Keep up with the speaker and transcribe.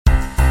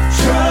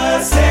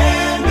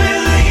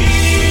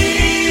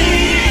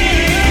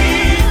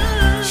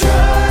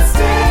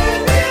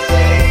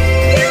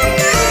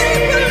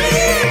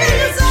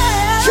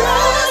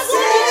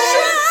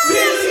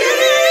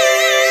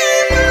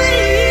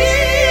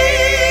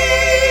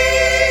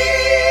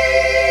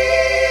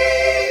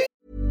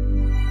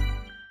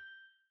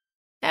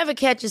Ever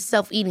catch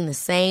yourself eating the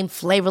same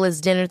flavorless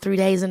dinner 3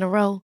 days in a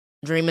row?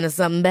 Dreaming of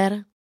something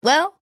better?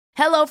 Well,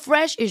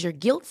 HelloFresh is your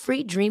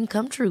guilt-free dream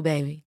come true,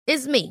 baby.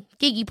 It's me,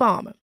 Keke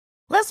Palmer.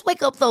 Let's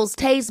wake up those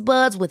taste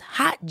buds with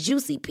hot,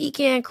 juicy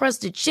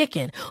pecan-crusted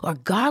chicken or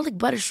garlic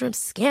butter shrimp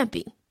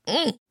scampi.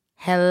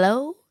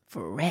 Hello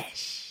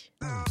Fresh.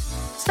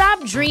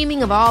 Stop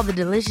dreaming of all the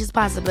delicious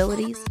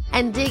possibilities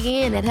and dig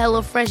in at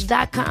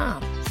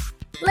HelloFresh.com.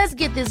 Let's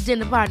get this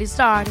dinner party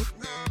started.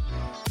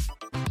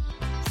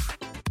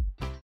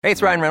 Hey,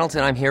 it's Ryan Reynolds,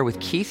 and I'm here with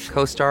Keith,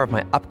 co-star of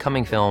my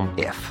upcoming film,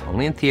 If,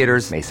 only in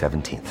theaters May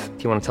 17th.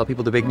 Do you want to tell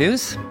people the big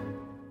news?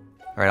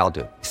 All right, I'll do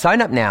it.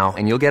 Sign up now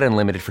and you'll get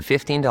unlimited for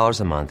 $15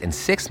 a month and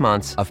 6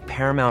 months of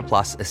Paramount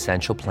Plus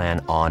Essential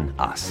Plan on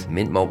us.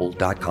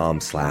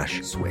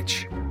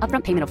 MintMobile.com/switch.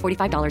 Upfront payment of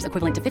 $45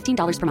 equivalent to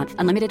 $15 per month.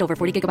 Unlimited over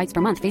 40 gigabytes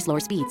per month. Face lower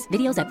speeds.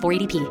 Videos at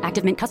 480p.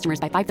 Active Mint customers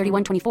by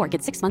 531.24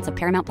 get 6 months of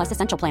Paramount Plus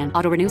Essential Plan.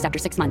 Auto renews after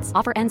 6 months.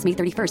 Offer ends May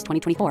 31st,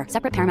 2024.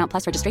 Separate Paramount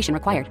Plus registration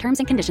required. Terms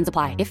and conditions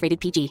apply if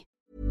rated PG.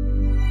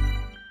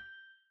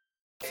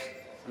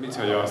 Let me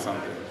tell y'all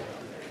something.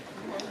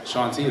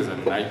 Shaun T is a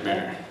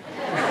nightmare.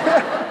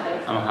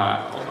 I'm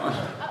hot. Hold on.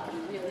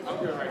 I'll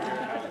be right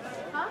here.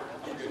 Huh?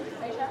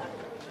 Aisha?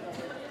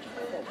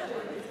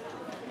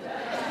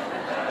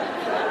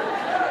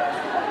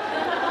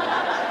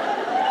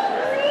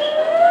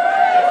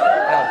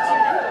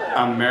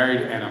 I'm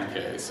married and I'm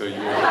gay, so you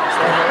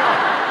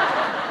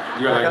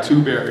got like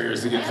 2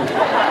 barriers to get through.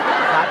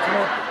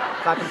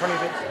 Clap in front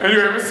of you.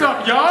 Anyway, what's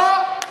up,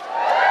 y'all?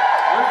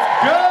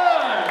 What's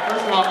good?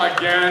 First of all,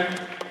 again,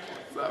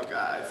 what's up,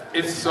 guys?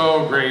 It's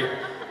so great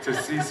to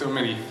see so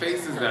many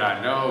faces that I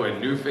know and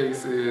new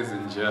faces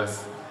and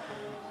just,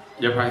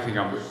 you probably think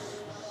I'm weird.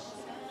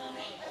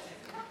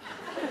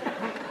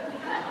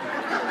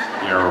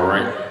 You're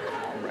right.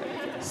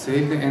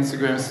 Save the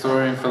Instagram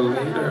story for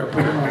later.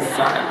 Put it on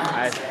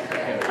silent.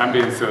 I'm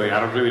being silly. I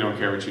really don't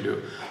care what you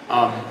do.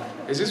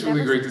 It's just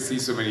really great to see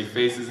so many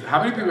faces. How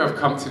many people have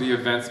come to the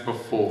events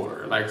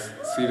before? Like,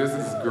 see, this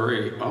is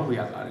great. Oh, we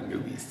got a lot of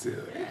newbies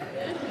too.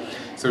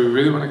 So we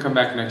really want to come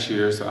back next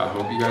year, so I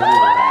hope you guys are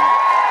ready.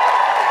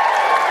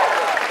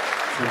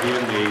 It's gonna be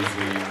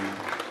amazing.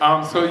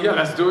 So yeah,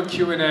 let's do a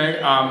Q&A.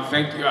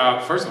 Thank you.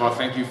 First of all,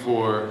 thank you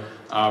for.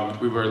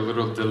 We were a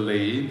little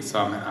delayed, so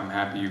I'm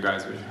happy you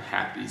guys were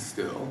happy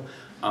still.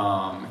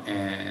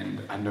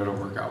 And I know the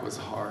workout was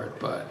hard,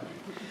 but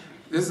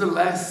this is the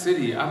last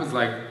city. I was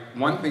like,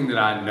 one thing that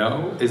I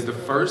know is the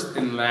first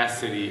and last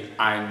city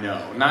I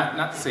know.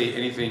 Not to say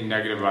anything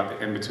negative about the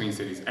in-between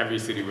cities. Every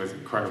city was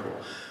incredible.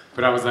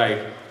 But I was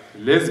like,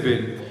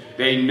 Lisbon,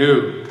 they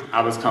knew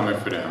I was coming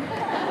for them.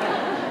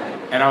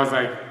 And I was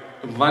like,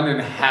 London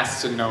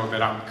has to know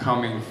that I'm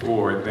coming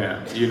for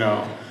them, you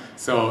know?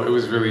 So it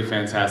was really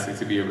fantastic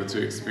to be able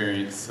to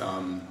experience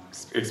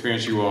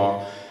you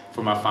all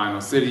for my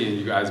final city, and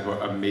you guys were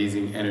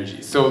amazing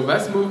energy. So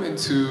let's move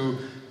into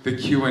the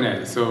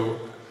Q&A. So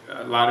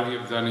a lot of you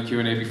have done a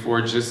Q&A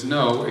before. Just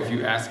know if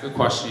you ask a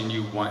question,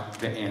 you want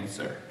the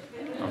answer,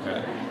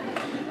 okay?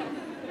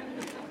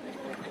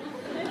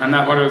 I'm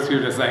not one of those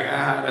people that's like,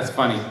 that's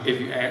funny. If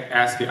you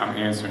ask it, I'm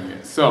answering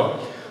it. So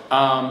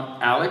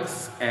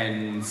Alex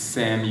and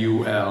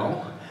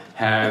Samuel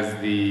has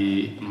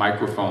the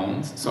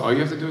microphones. So all you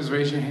have to do is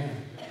raise your hand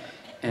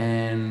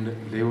and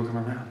they will come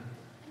around.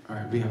 All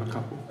right, we have a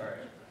couple.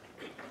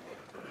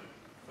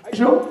 Hey,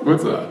 Sean.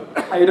 What's up?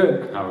 How you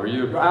doing? How are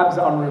you? Your abs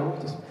are unreal.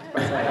 Just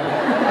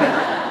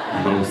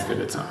most of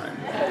the time.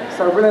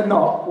 So when they're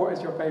not, what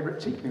is your favourite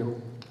cheat meal?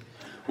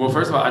 Well,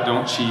 first of all, I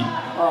don't cheat.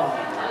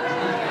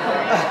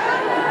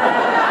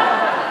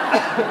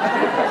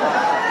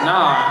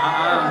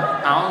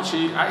 I don't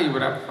cheat. I eat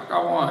whatever the fuck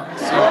I want.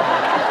 So,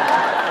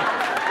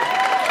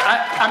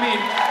 I mean,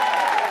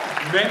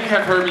 many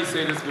have heard me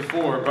say this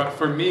before, but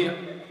for me,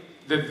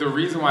 the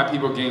reason why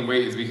people gain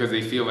weight is because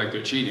they feel like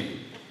they're cheating.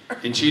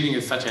 And cheating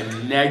is such a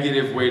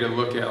negative way to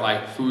look at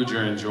like food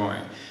you're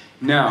enjoying.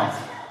 Now,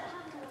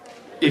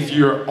 if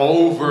you're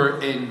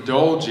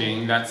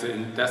overindulging, that's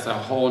a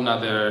whole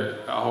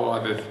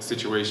other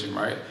situation,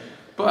 right?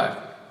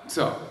 But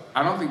so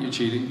I don't think you're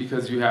cheating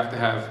because you have to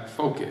have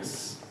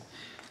focus.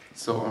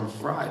 So on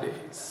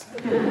Fridays,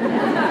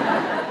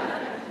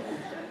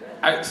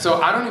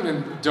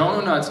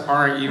 donuts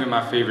aren't even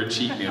my favorite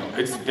cheat meal.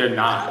 They're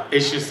not.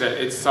 It's just that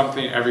it's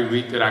something every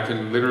week that I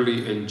can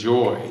literally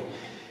enjoy.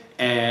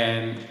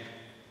 And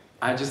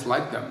I just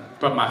like them.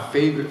 But my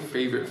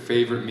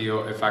favorite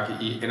meal, if I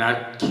could eat, and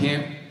I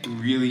can't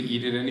really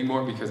eat it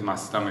anymore because my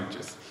stomach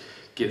just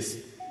gets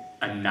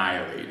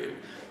annihilated.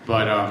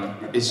 But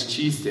it's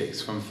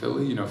cheesesteaks from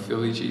Philly, you know,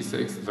 Philly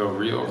cheesesteaks, the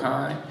real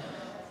kind.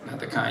 Not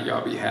the kind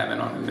y'all be having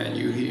on the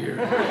menu here.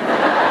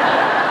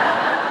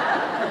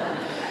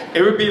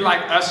 It would be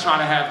like us trying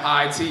to have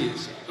high tea.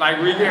 Like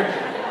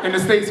in the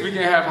States, we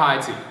can have high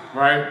tea,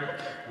 right?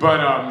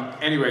 But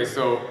anyway,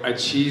 so a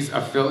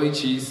Philly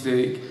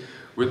cheesesteak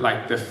with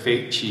like the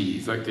fake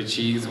cheese, like the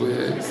cheese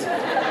whiz,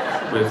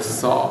 with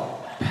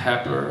salt,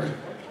 pepper,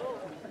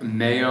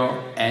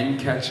 mayo, and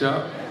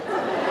ketchup.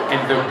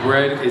 and the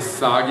bread is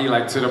soggy,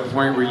 like to the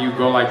point where you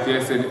go like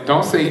this, and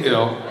don't say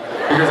ill,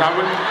 because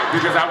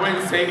I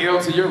wouldn't say ill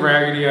to your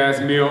raggedy ass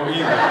meal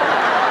either.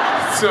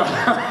 So,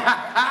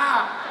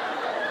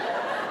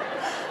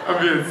 I'm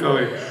being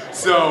silly.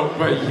 So,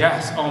 but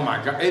yes, oh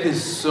my God, it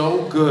is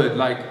so good.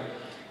 Like,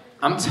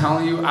 I'm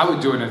telling you, I would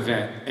do an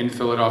event in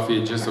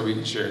Philadelphia just so we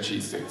can share a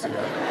cheesesteak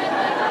together.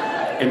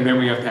 And then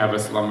we have to have a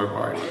slumber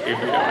party. If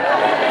we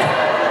don't.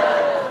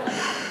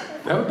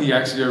 That would be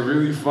actually a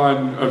really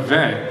fun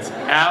event.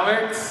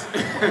 Alex,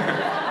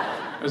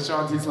 a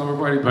Shaun T slumber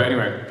party. But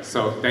anyway,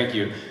 so thank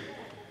you.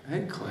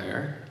 Hey,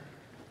 Claire,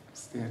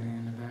 standing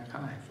in the back.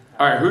 Hi.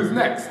 All right, who's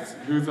next?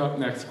 Who's up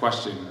next?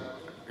 Question.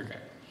 Okay.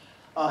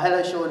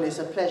 Hello, Shaun. It's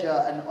a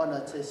pleasure and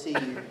honor to see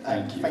you.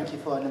 Thank you. Thank you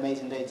for an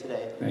amazing day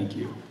today. Thank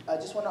you. I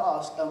just want to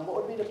ask, what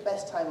would be the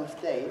best time of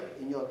day,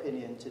 in your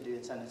opinion, to do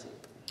Insanity?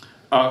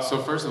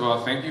 So first of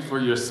all, thank you for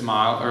your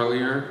smile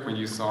earlier when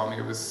you saw me.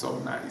 It was so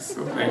nice,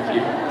 so thank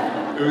you.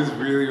 It was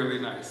really, really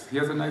nice. He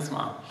has a nice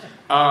smile.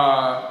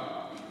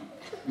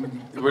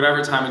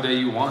 Whatever time of day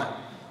you want.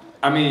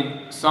 I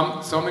mean,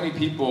 so many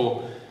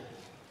people,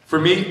 for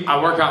me, I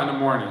work out in the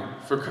morning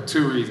for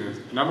 2 reasons.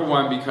 Number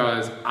one,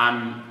 because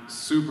I'm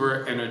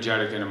super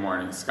energetic in the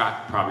morning.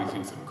 Scott probably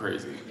thinks I'm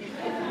crazy.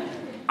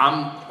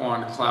 I'm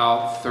on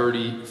cloud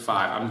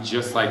 35. I'm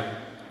just like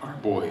our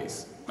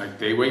boys. Like,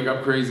 they wake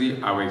up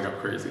crazy, I wake up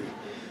crazy.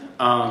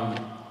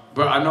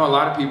 But I know a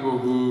lot of people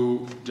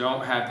who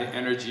don't have the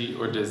energy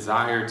or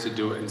desire to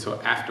do it until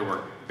after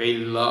work. They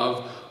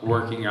love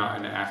working out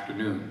in the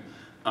afternoon.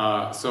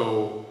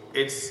 So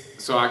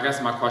I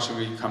guess my question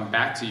would come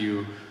back to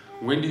you,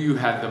 when do you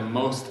have the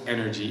most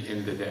energy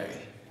in the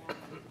day?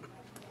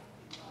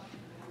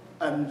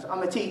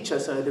 I'm a teacher,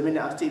 so the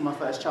minute I see my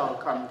first child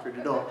come through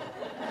the door.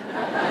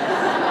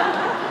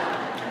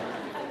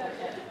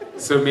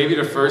 So maybe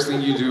the first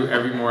thing you do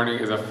every morning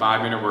is a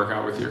 5-minute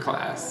workout with your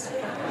class.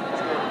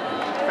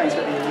 Thanks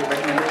for being here,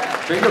 recommended.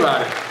 Think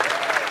about it.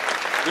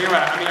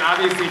 I mean,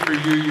 obviously for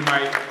you, you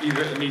might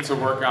either need to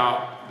work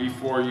out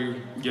before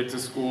you get to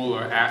school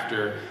or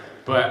after,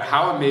 but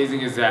how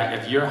amazing is that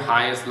if your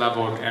highest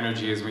level of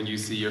energy is when you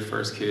see your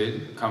first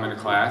kid come into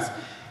class,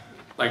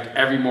 like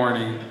every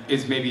morning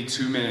is maybe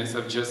 2 minutes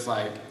of just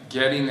like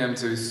getting them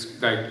to,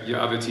 like, your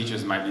other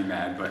teachers might be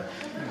mad, but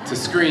to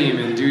scream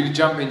and do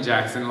jumping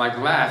jacks and like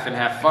laugh and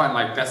have fun,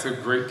 like that's a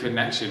great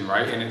connection,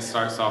 right? And it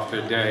starts off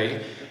their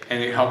day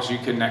and it helps you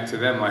connect to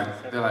them.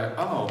 Like, they're like,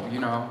 oh, you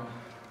know,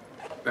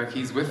 like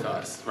he's with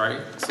us,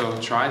 right? So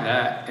try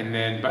that. And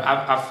then, but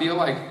I feel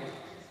like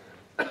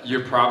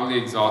you're probably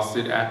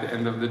exhausted at the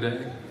end of the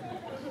day,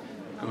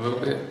 a little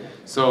bit.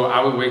 So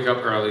I would wake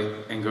up early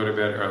and go to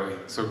bed early.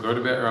 So go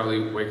to bed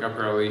early, wake up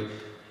early.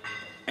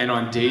 And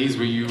on days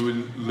where you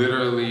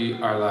literally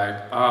are like,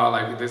 oh,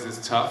 like this is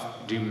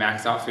tough, do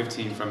max out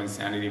 15 from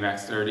Insanity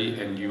Max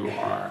 30 and you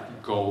are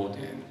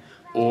golden.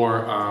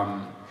 Or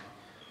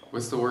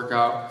what's the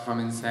workout from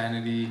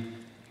Insanity?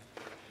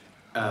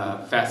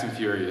 Fast and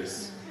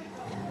Furious.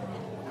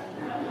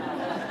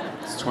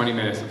 It's 20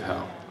 minutes of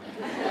hell.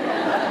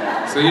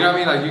 So you know what I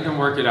mean? Like you can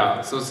work it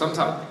out. So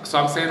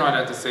I'm saying all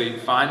that to say,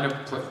 find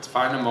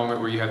a moment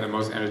where you have the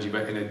most energy.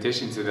 But in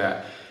addition to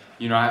that,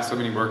 you know, I have so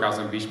many workouts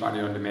on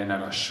Beachbody On Demand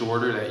that are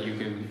shorter that you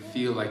can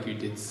feel like you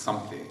did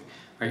something.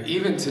 Like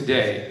even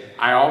today,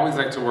 I always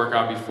like to work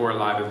out before a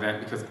live event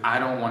because I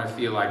don't want to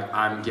feel like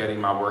I'm getting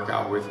my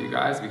workout with you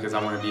guys because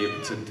I want to be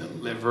able to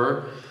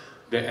deliver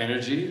the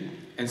energy.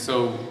 And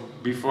so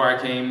before I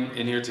came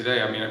in here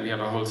today, I mean, we have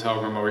a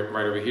hotel room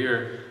right over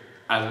here.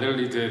 I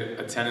literally did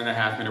a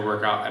 10.5-minute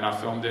workout and I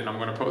filmed it and I'm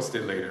going to post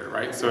it later,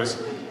 right? So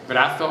but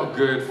I felt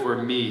good for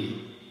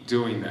me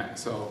doing that.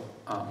 So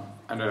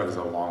I know that was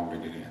a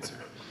long-winded answer,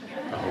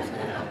 but hopefully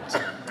it helped.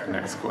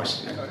 Next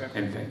question,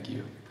 and thank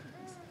you.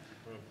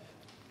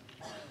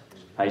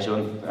 Hey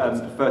Shaun,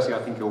 firstly I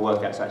think your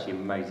workout's actually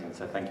amazing,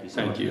 so thank you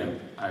so much. Thank you,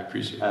 I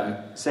appreciate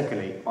that.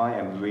 Secondly, I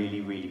am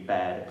really, really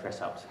bad at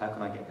press-ups. How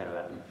can I get better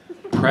at them?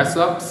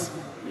 Press-ups?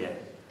 Yeah.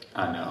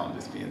 I know, I'm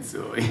just being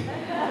silly.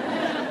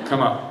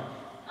 Come up.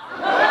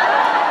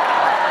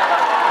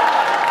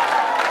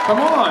 Come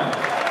on.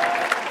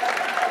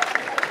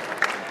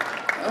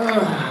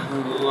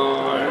 Oh,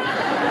 Lord.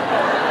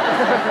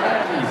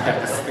 You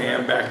have to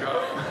stand back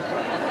up.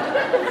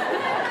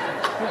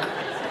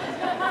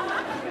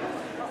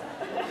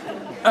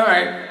 All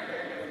right.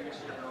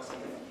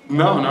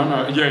 No.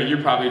 Yeah, you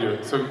probably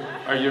do. So,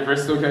 are your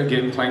wrists okay? Get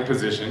in plank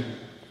position.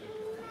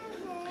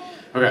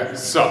 Okay,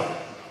 so.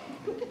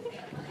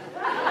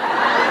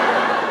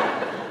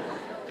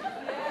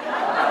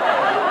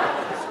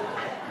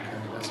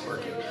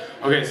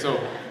 Okay, so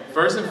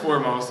first and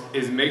foremost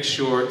is make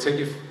sure, take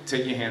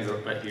your hands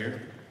up right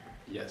here.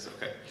 Yes,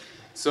 okay.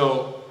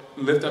 So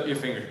lift up your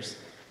fingers.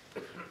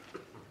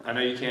 I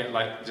know you can't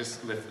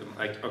just lift them,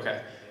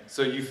 okay.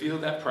 So you feel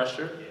that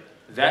pressure?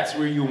 That's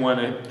where you want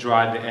to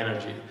drive the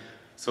energy.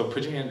 So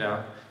put your hand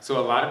down. So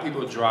a lot of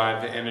people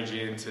drive the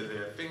energy into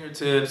their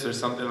fingertips or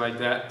something like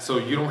that. So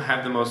you don't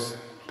have the most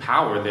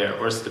power there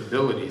or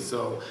stability.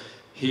 So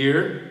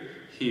here,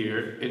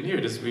 and here,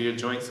 this is where your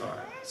joints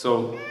are.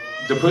 So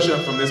the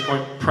push-up from this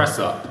point, press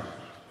up.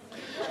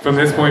 From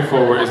this point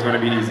forward is going to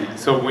be easy.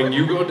 So when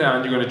you go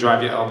down, you're going to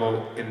drive your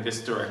elbow in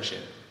this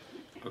direction,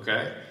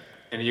 okay?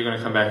 And then you're going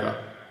to come back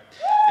up.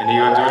 And then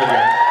you're going to do it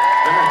again.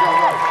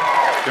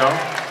 Go,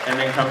 and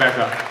then come back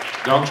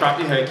up. Don't drop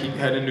your head, keep your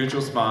head in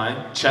neutral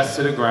spine, chest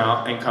to the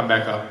ground, and come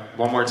back up.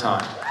 One more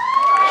time.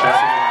 Chest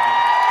to the ground,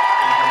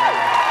 and come back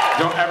up.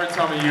 Don't ever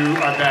tell me you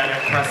are bad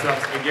at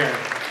press-ups again.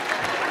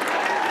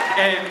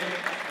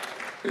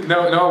 And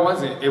no, it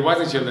wasn't. It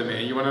wasn't your limit.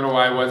 And you want to know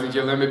why it wasn't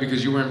your limit?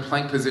 Because you were in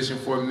plank position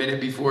for a minute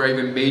before I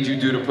even made you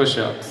do the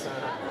push-ups.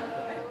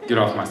 Get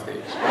off my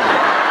stage.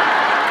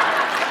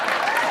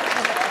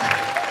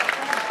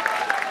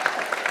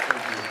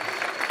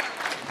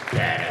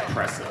 Bad at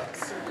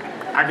press-ups.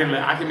 I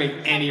can make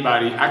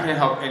anybody. I can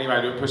help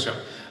anybody do a push-up.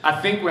 I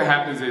think what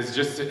happens is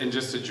just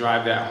to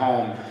drive that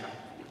home.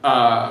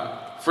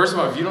 First of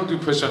all, if you don't do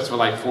push-ups for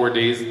like 4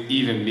 days,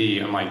 even me,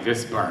 I'm like,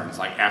 this burns.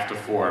 Like after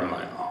 4, I'm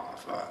like, oh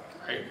fuck,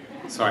 right?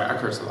 Sorry, I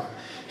curse a lot.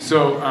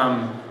 So,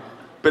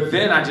 but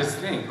then I just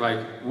think like,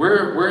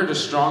 we're the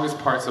strongest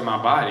parts of my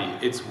body.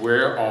 It's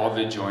where all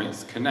the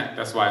joints connect.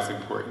 That's why it's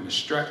important to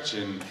stretch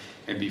and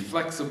be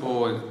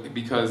flexible, and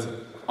because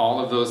all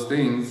of those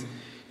things,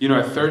 you know,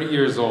 at 30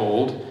 years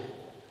old,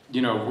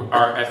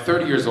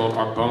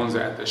 our bones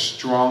are at the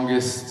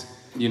strongest.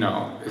 You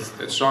know, it's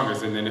the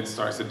strongest, and then it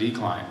starts to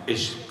decline.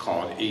 It's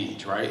called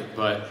age, right?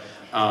 But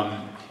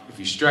if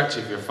you stretch,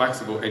 if you're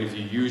flexible, and if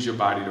you use your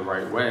body the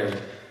right way,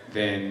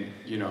 then,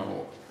 you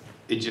know,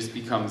 it just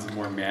becomes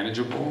more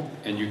manageable,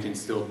 and you can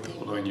still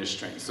build on your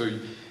strength. So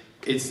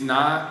it's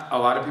not, a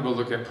lot of people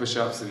look at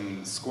push-ups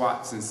and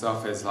squats and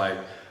stuff as like,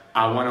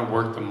 I want to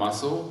work the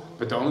muscle,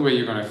 but the only way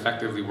you're going to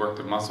effectively work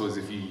the muscle is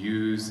if you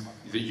use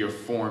your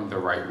form the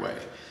right way.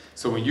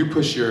 So when you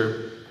push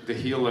the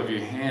heel of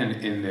your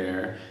hand in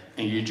there,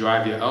 and you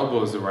drive your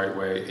elbows the right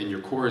way, and your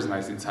core is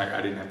nice and tight,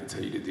 I didn't have to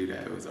tell you to do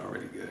that. It was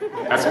already good.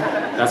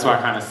 That's why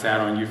I kind of sat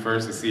on you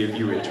first to see if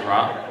you would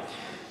drop.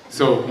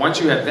 So once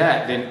you have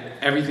that, then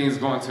everything's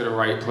going to the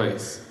right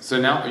place. So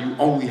now you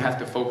only have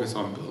to focus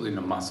on building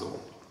the muscle,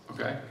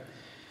 okay?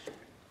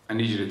 I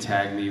need you to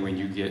tag me when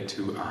you get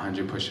to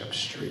 100 push-ups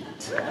straight.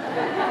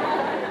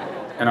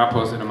 And I'll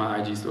post it on my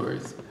IG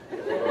stories.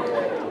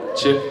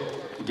 Chip,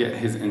 get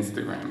his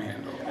Instagram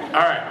handle.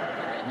 All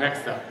right,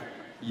 next up.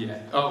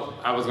 Yeah. Oh,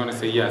 I was gonna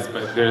say yes,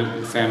 but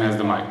Sam has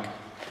the mic.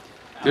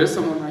 There's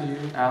someone right here.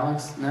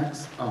 Alex,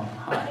 next. Oh,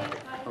 hi.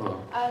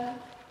 Hello.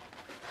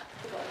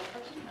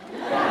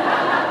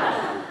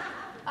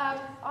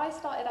 I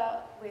started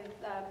out with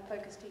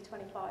Focus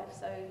T25,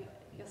 so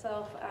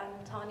yourself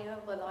and Tanya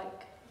were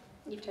like,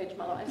 you've changed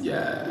my life.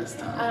 Yes,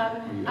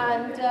 Tanya.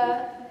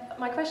 And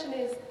my question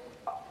is,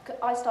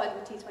 I started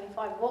with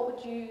T25. What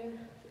would you,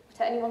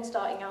 to anyone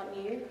starting out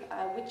new,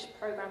 which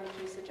program would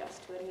you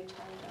suggest to a new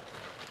challenger?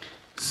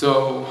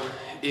 So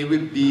it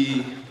would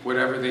be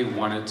whatever they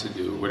wanted to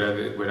do,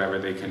 whatever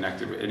they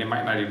connected with, and it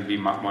might not even be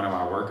one of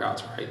my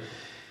workouts, right?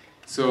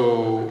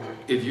 So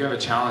if you have a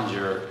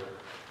challenger,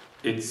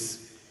 if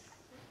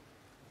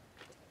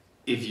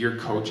you're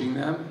coaching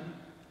them,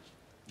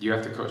 you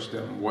have to coach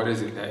them. What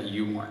is it that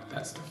you want?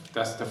 That's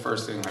the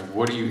first thing. Like,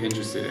 what are you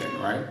interested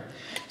in, right?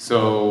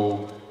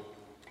 So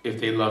if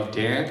they love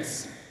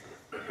dance,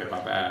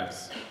 hip-hop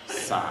abs,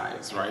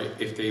 size, right?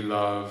 If they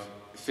love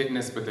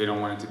fitness, but they don't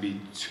want it to be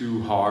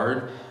too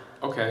hard,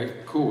 okay,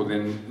 cool,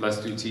 then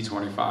let's do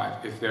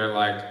T25. If they're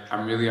like,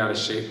 I'm really out of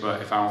shape, but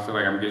if I don't feel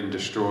like I'm getting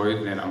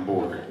destroyed, then I'm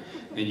bored.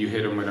 Then you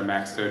hit them with a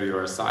Max 30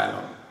 or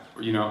Asylum,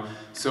 you know?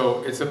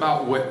 So it's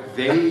about what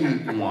they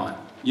want.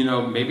 You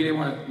know, maybe they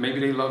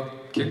love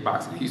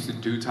kickboxing. They used to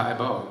do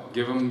Tae-Bo.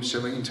 Give them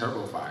Shilling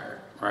Turbo Fire,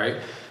 right?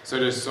 So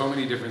there's so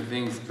many different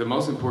things. The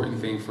most important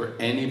thing for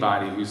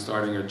anybody who's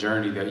starting a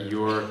journey that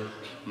you're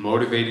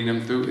motivating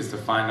them through is to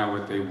find out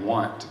what they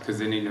want, because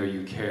then they know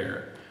you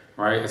care,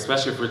 right?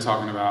 Especially if we're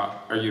talking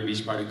about, are you a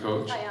Beachbody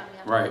coach? I am,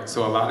 yeah. Right,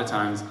 so a lot of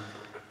times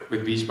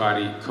with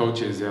Beachbody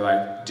coaches, they're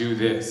like, do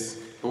this.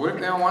 But what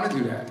if they don't want to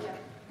do that,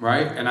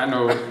 right? And I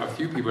know a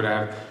few people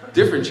that have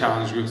different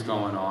challenge groups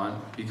going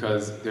on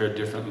because there are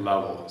different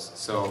levels.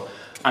 So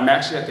I'm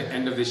actually at the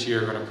end of this year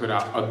going to put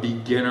out a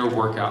beginner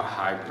workout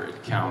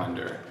hybrid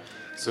calendar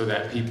so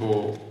that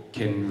people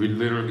can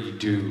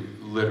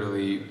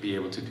literally be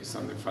able to do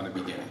something from the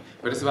beginning.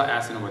 But it's about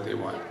asking them what they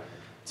want.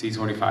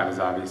 T25 is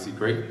obviously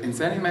great.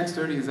 Insanity Max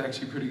 30 is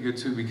actually pretty good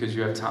too, because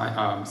you have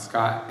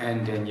Scott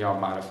and Danielle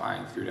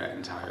modifying through that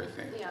entire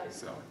thing. Yeah.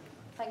 So,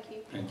 Thank you.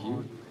 thank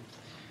you.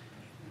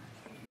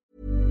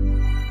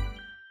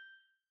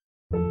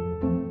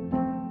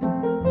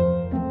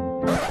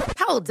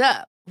 Hold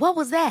up. What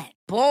was that?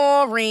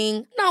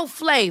 Boring. No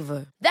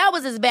flavor. That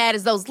was as bad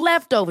as those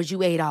leftovers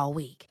you ate all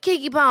week.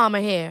 Keke Palmer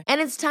here.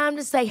 And it's time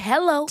to say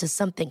hello to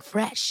something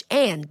fresh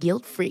and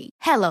guilt-free.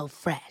 Hello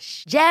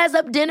Fresh. Jazz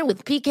up dinner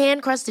with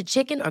pecan-crusted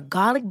chicken or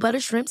garlic butter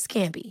shrimp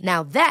scampi.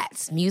 Now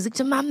that's music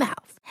to my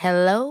mouth.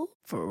 Hello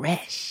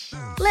Fresh.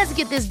 Let's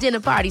get this dinner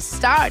party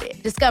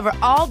started. Discover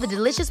all the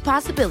delicious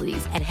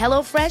possibilities at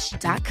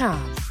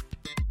HelloFresh.com.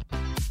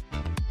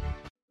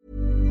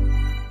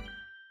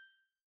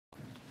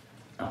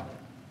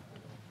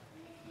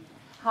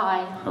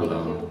 Hi.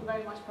 Hello. Thank you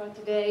very much for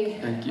today.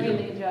 Thank you.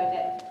 Really enjoyed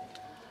it.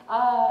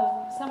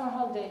 Summer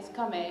holidays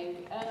coming,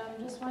 and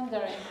I'm just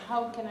wondering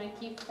how can I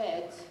keep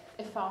fit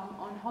if I'm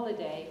on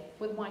holiday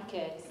with my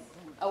kids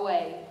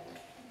away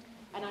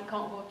and I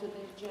can't go to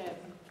the gym.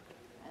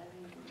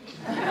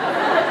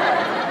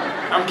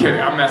 I'm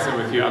kidding. I'm messing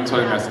with you. I'm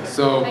totally messing.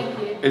 So, Thank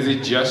you. is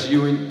it just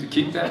you and to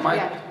keep that mic?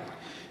 Yeah.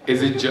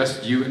 Is it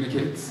just you and the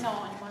kids? No,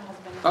 and my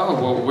husband. Oh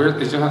well, where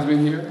is your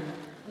husband here?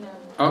 No.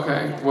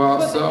 Okay. Well,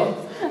 With the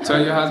so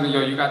tell your husband,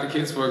 yo, you got the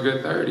kids for a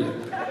good 30. And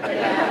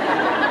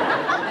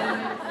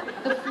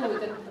the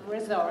food and the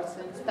resorts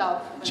and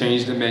stuff.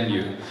 Change the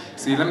menu.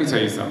 See, let me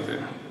tell you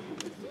something.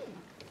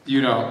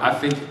 You know, I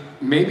think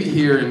maybe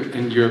here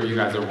in Europe you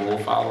guys are rule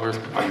followers,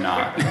 but I'm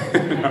not.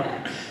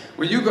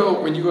 When you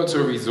go to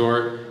a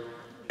resort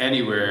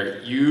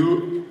anywhere,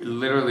 you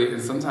literally,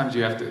 and sometimes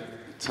you have to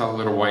tell a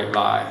little white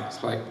lie.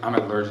 It's like, I'm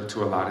allergic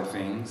to a lot of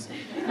things,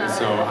 and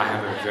so I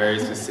have a very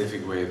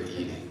specific way of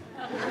eating,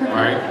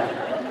 right?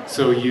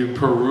 So you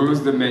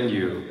peruse the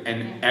menu,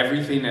 and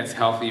everything that's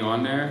healthy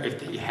on there, if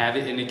they have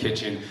it in the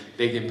kitchen,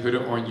 they can put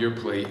it on your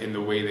plate in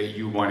the way that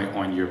you want it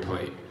on your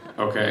plate,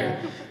 okay?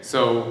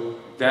 So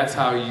that's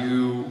how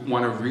you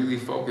want to really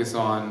focus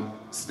on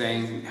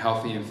staying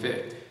healthy and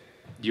fit.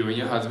 You and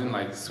your husband,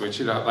 like, switch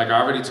it up. Like I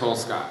already told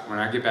Scott, when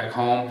I get back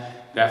home,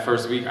 that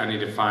first week, I need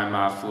to find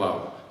my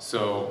flow.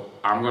 So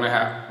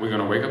we're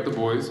gonna wake up the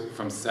boys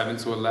from 7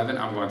 to 11.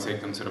 I'm gonna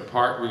take them to the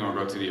park. We're gonna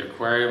go to the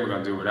aquarium. We're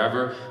gonna do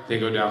whatever. They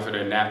go down for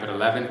their nap at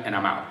 11, and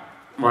I'm out,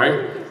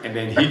 right? And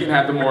then he can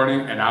have the morning,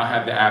 and I'll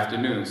have the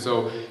afternoon.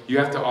 So you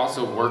have to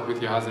also work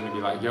with your husband to be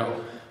like,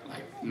 yo,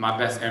 like my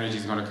best energy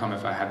is gonna come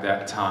if I have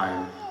that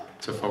time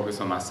to focus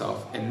on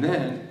myself. And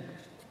then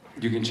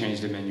you can change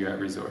the menu at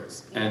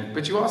resorts.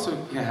 But you also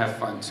can have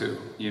fun too,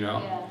 you know?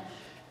 Yeah.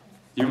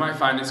 You might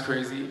find this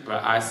crazy,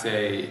 but I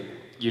say,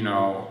 you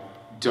know,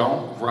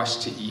 don't rush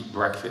to eat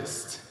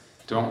breakfast.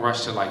 Don't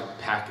rush to like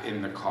pack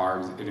in the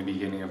carbs in the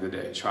beginning of the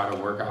day. Try to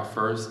work out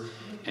first,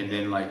 and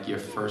then like your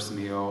first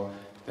meal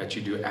that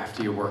you do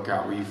after your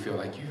workout where you feel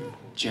like you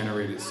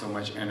generated so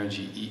much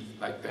energy, eat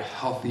like the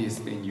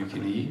healthiest thing you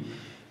can eat.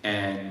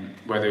 And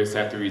whether it's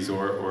at the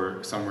resort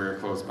or somewhere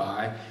close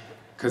by,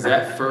 because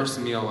that first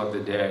meal of the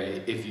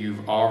day, if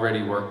you've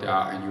already worked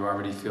out and you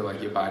already feel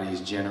like your body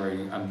is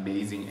generating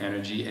amazing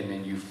energy, and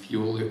then you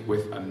fuel it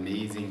with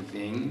amazing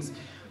things,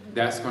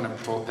 that's gonna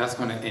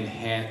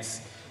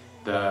enhance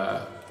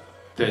that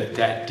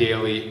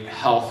daily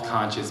health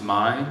conscious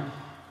mind.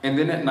 And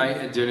then at night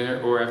at dinner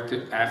or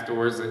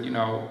afterwards, you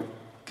know,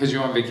 because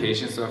you're on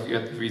vacation, so if you're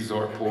at the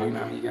resort pool, you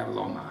know what I mean, you can have a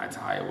little Mai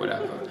Tai or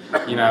whatever,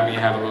 you know what I mean,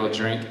 have a little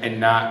drink and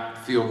not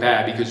feel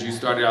bad because you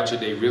started out your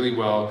day really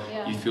well,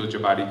 you fueled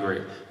your body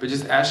great. But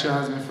just ask your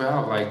husband for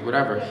help, like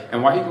whatever.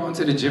 And why are you going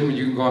to the gym when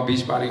you can go on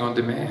Beachbody on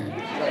demand?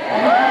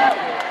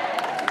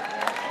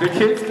 The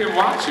kids can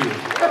watch you.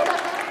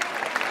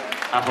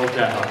 I hope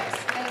that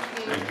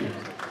helps. Thank you.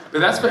 But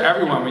that's for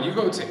everyone. When you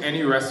go to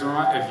any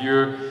restaurant, if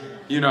you're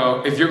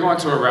going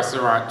to a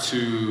restaurant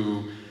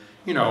to,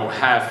 you know,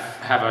 have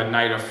a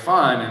night of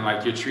fun and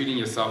like you're treating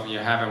yourself and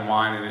you're having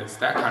wine and it's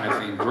that kind of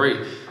thing,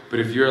 great. But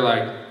if you're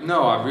like,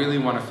 no, I really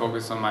want to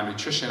focus on my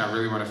nutrition, I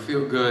really want to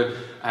feel good,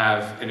 I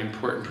have an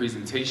important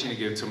presentation to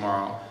give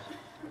tomorrow,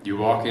 you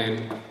walk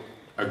in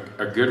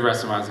a good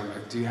restaurant and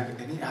like, do you have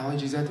any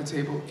allergies at the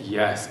table?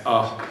 Yes.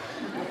 Oh.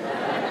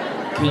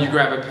 Can you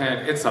grab a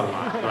pen? It's a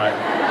lot,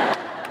 right?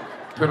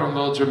 Put on a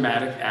little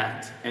dramatic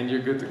act and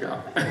you're good to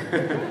go.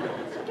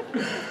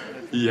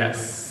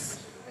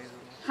 Yes.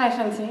 Hi,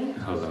 Shanti.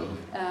 Hello.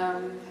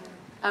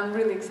 I'm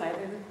really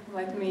excited.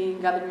 Let me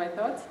gather my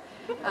thoughts.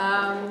 You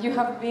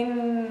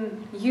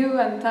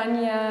and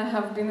Tanya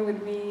have been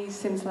with me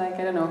since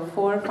 4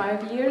 or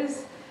 5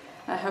 years.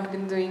 I have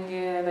been doing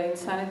the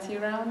Insanity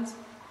rounds,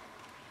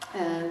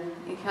 and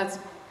it has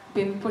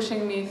been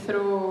pushing me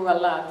through a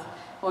lot,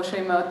 also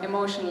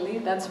emotionally.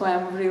 That's why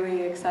I'm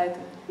really excited.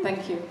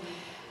 Thank you.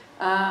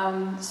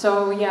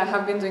 I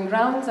have been doing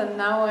rounds, and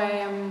now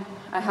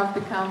I have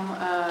become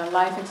a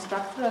life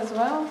instructor as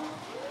well.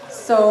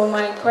 So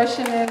my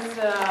question is,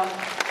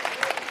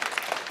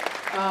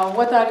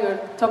 what are your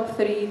top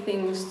 3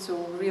 things to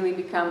really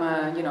become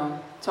a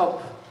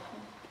top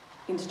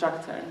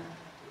instructor?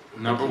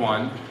 Number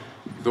 1,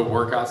 the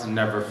workout's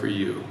never for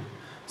you.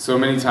 So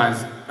many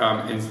times,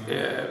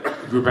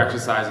 group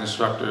exercise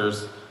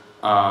instructors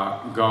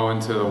go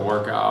into the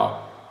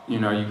workout. You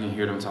know, you can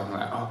hear them talking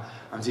like, "Oh,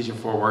 I'm teaching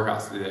 4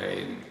 workouts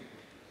today." And,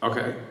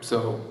 okay,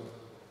 so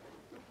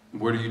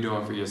what are you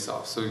doing for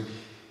yourself? So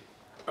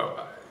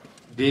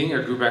being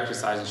a group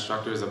exercise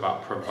instructor is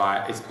about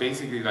it's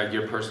basically like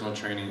you're personal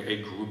training a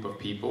group of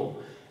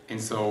people.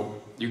 And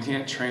so you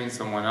can't train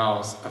someone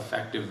else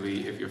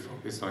effectively if you're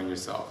focused on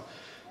yourself.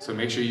 So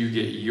make sure you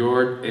get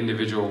your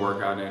individual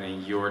workout in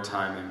and your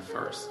time in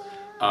first.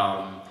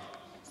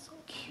 So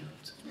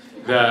cute.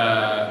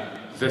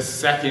 The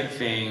second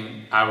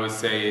thing I would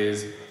say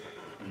is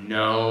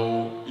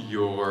know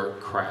your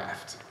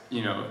craft.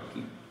 You know,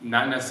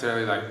 not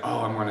necessarily like, oh,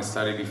 I'm going to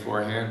study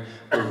beforehand,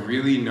 but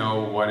really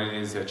know what it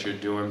is that you're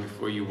doing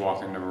before you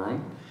walk in the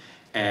room.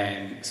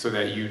 And so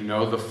that you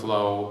know the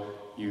flow,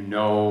 you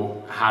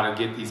know how to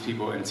get these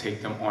people and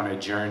take them on a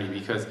journey.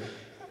 Because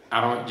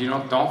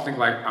don't think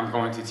like I'm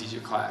going to teach a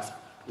class.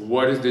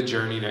 What is the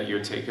journey that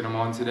you're taking them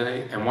on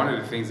today? And one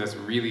of the things that's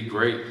really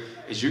great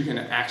is you can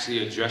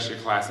actually address your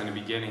class in the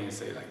beginning and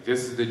say, like,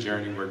 this is the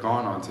journey we're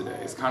going on today.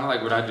 It's kind of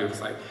like what I do. It's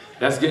like,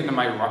 let's get into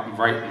my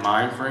right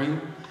mind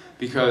frame,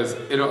 because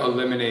it'll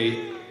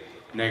eliminate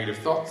negative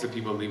thoughts of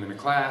people leaving the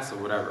class or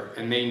whatever.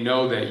 And they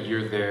know that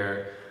you're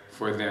there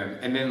for them.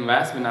 And then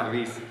last but not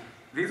least,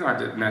 these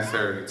aren't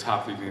necessarily the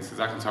top 3 things, because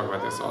I can talk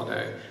about this all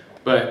day,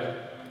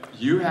 but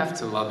you have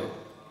to love it.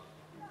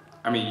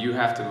 I mean, you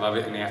have to love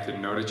it, and they have to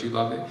know that you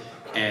love it.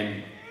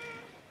 And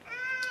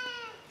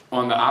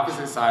on the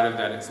opposite side of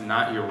that, it's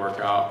not your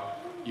workout.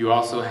 You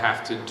also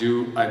have to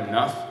do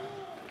enough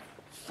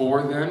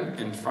for them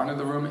in front of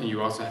the room, and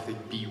you also have to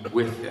be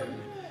with them.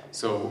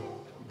 So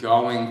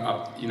going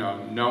up,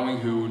 knowing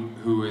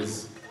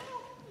who's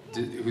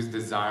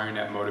desiring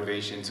that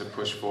motivation to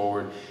push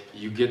forward,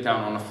 you get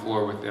down on the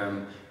floor with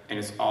them, and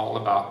it's all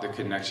about the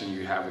connection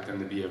you have with them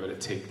to be able to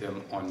take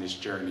them on this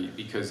journey,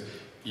 because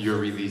you're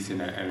releasing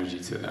that energy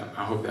to them.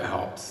 I hope that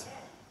helps,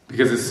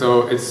 because it's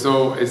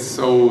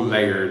so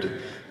layered,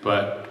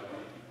 but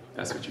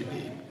that's what you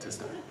need to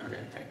start.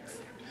 Okay, thanks.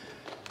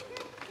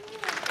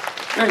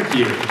 Thank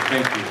you.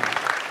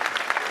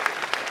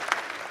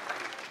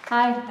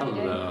 Hi.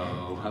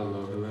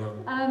 Hello.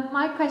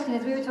 My question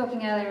is, we were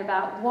talking earlier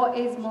about what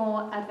is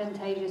more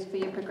advantageous for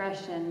your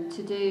progression,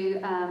 to do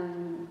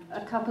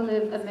a couple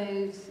of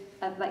moves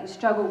that you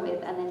struggle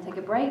with and then take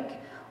a break,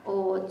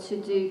 or to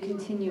do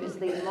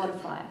continuously the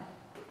modifier?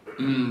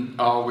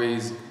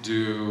 Always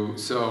do.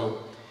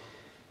 So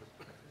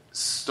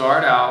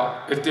start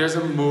out, if there's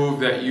a move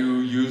that you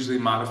usually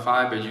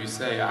modify, but you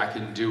say, I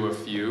can do a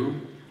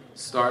few,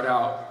 start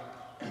out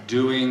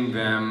doing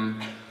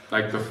them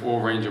like the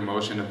full range of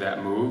motion of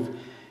that move,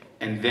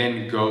 and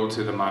then go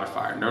to the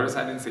modifier. Notice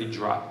I didn't say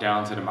drop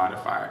down to the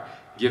modifier.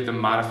 Give the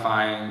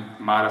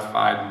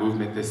modified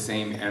movement the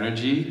same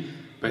energy,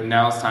 but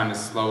now it's time to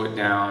slow it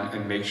down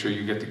and make sure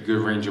you get the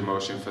good range of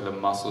motion for the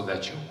muscle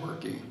that you're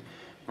working,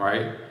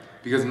 right?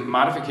 Because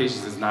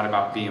modifications is not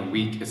about being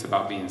weak, it's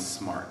about being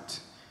smart,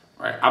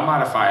 right? I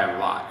modify a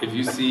lot. If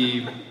you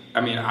see, I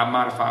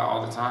modify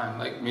all the time.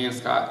 Like me and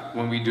Scott,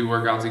 when we do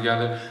work out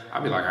together,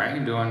 I'll be like, I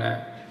ain't doing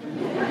that.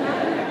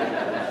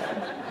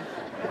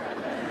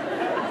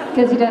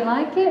 Because you don't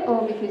like it,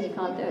 or because you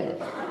can't do it?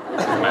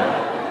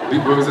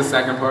 What was the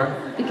second part?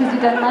 Because you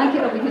don't like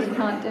it, or because you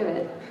can't do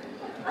it?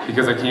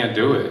 Because I can't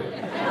do it.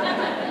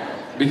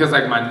 Because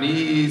like my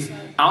knees,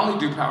 I only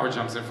do power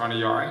jumps in front of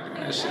y'all. I ain't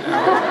doing that shit.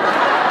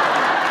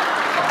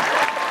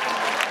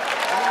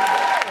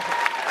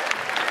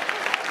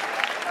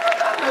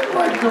 I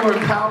like doing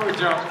power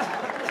jumps.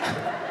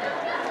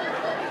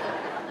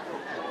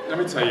 Let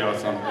me tell y'all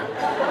something.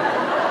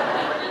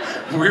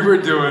 We were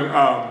doing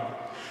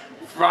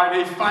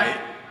Friday Fight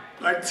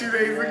like 2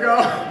 days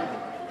ago.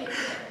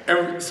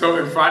 And so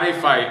in Friday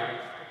Fight,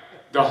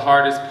 the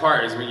hardest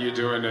part is when you're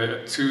doing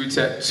the two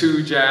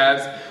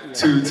jabs,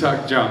 2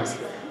 tuck jumps.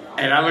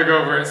 And I look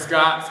over at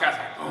Scott, Scott's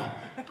like, boom,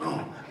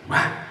 boom,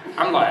 whack.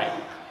 I'm like,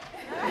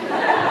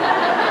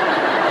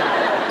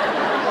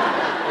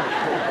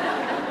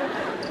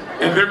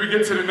 and then we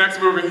get to the next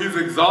move and he's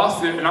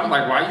exhausted, and I'm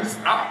like, why you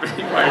stop? And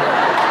he's like,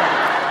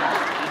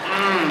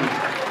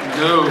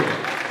 no.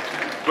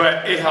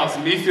 But it helps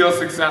me feel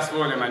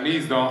successful and then my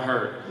knees don't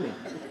hurt.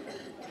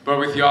 But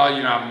with y'all,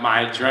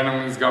 my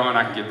adrenaline's going,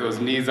 I can get those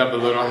knees up a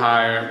little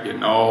higher, I'm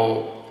getting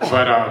old.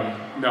 But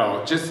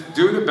no, just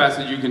do the best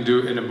that you can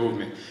do in the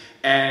movement.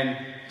 And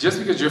just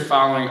because you're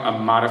following a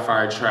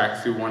modifier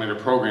track through one of the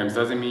programs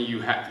doesn't mean you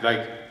have,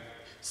 like,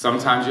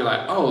 sometimes you're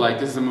like, oh, like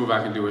this is a move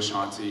I can do with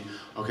Shanti.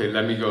 Okay,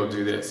 let me go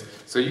do this.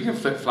 So you can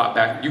flip-flop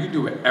back, you can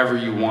do whatever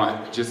you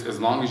want, just as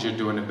long as you're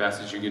doing the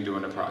best that you can do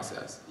in the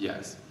process.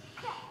 Yes.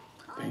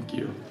 Thank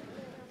you.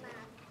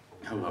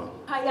 Hello.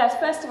 Hi, yes,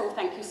 first of all,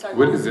 thank you so much.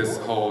 What is this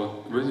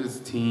whole, what is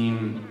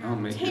team,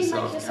 make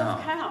yourself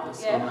count.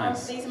 That's Yeah, so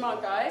nice. These are my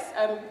guys.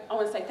 I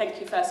want to say thank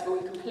you, first of all,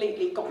 you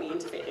completely got me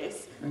into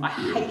fitness. I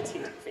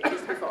hated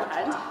fitness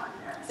beforehand.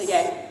 So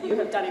yeah, you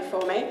have done it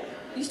for me.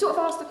 You sort of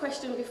asked the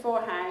question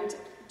beforehand,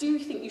 do you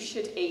think you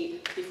should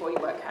eat before you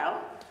work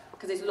out?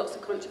 Because there's lots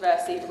of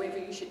controversy whether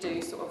you should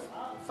do sort of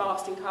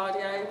fasting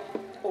cardio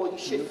or you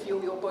should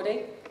fuel your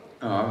body.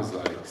 Oh, I was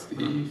like,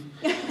 Steve.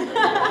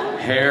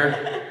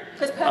 Hair.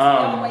 Because personally,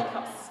 I wake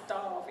up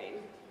starving,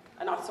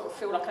 and I sort of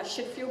feel like I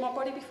should fuel my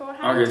body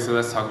beforehand. Okay, so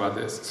let's talk about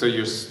this. So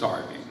you're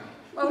starving.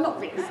 Well, not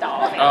really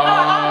starving.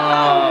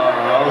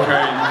 Oh,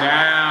 okay,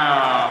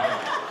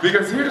 now.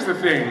 Because here's the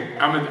thing.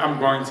 I'm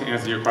going to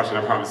answer your question,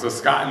 I promise. So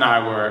Scott and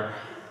I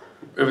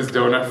it was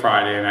Donut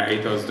Friday, and I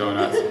ate those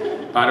donuts.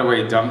 By the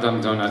way, Dum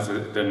Dum Donuts,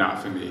 they're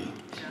not for me.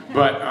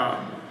 But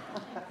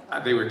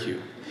they were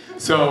cute.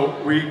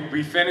 So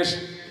we finished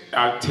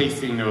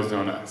tasting those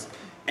donuts.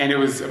 And it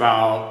was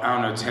about, I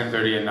don't know,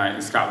 10:30 at night,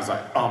 and Scott was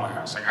like, oh my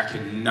gosh, like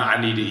I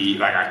need to eat,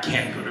 like I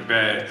can't go to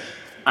bed.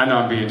 I know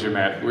I'm being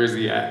dramatic. Where's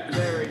he at?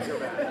 Very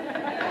dramatic.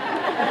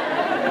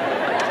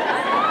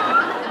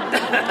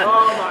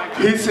 Oh my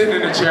God. He's sitting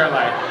in the chair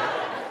like,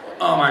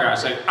 oh my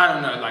gosh, like I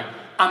don't know, like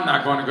I'm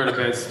not going to go to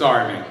bed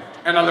starving.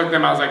 And I looked at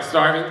him, I was like,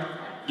 starving?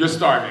 You're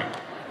starving.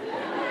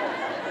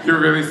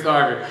 You're really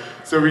starving.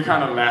 So we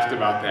kind of laughed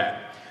about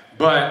that.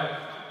 But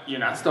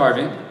you're not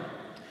starving.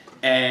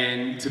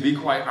 And to be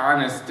quite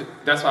honest,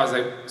 that's why I was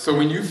like, so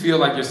when you feel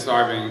like you're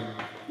starving,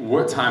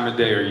 what time of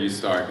day are you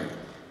starving?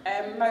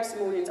 Most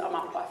mornings I'm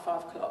up by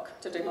 5 o'clock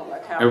to do my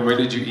workout. And when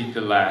did you eat the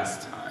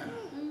last time?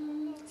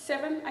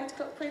 7, 8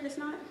 o'clock previous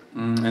night.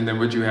 And then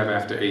what'd you have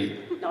after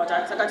 8? No, I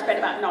don't, because I go to bed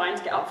about 9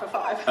 to get up for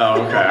 5.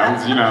 Oh,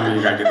 okay. You know what I mean?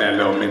 You gotta get that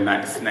little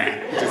midnight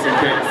snack, just in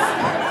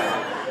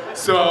case.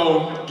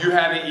 So, you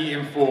haven't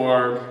eaten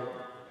for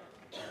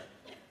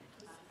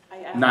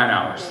 9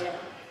 hours. Yeah.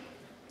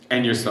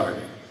 And you're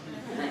starving.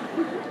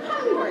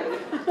 Hungry.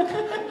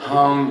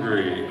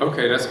 Hungry.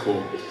 Okay, that's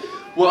cool.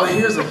 Well,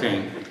 here's the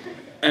thing.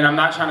 And I'm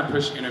not trying to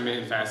push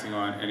intermittent fasting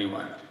on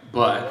anyone,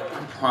 but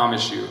I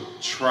promise you,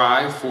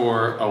 try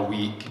for a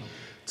week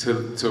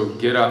to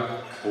get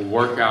up,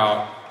 work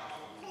out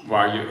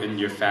while you're in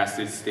your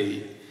fasted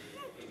state.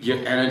 Your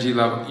energy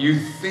level, you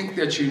think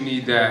that you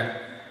need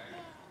that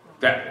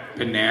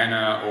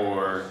banana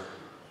or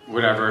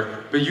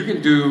whatever, but you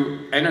can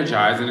do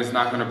Energize and it's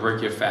not gonna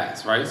break your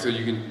fast, right? So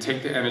you can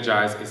take the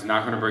Energize, it's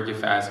not gonna break your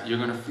fast, you're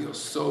gonna feel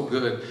so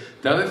good.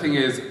 The other thing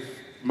is,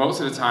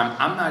 most of the time,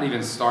 I'm not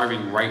even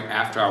starving right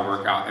after I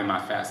work out in my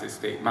fasted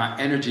state. My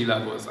energy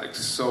level is like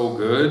so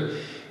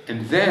good.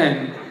 And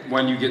then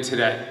when you get to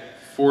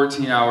that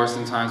 14 hours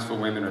sometimes for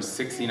women or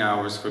 16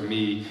 hours for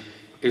me,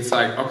 it's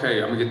like,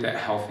 okay, I'm gonna get that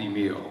healthy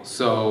meal.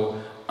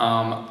 So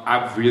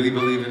I really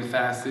believe in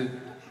fasted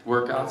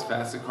workouts,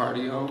 fasted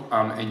cardio,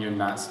 and you're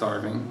not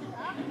starving.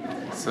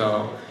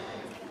 So,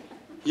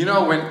 you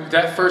know, when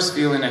that first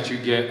feeling that you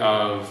get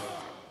of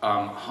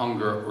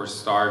hunger or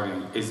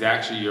starving is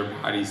actually your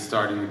body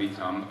starting to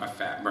become a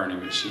fat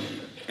burning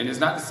machine. And it's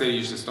not to say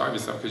you should starve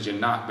yourself, because you're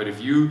not, but if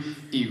you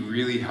eat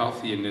really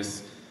healthy in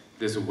this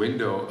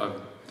window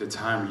of the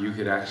time where you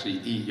could actually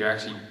eat, you're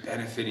actually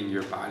benefiting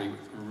your body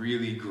with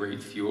really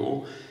great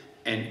fuel.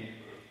 And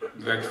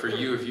like for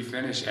you, if you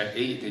finish at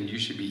 8, then you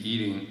should be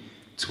eating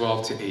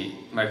 12 to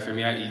 8. Like for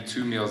me, I eat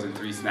 2 meals and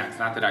 3 snacks.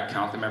 Not that I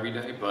count them every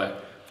day,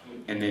 but,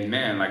 and then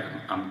man, like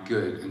I'm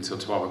good until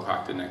 12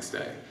 o'clock the next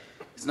day.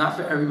 It's not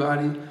for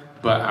everybody,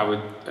 but I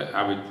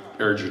would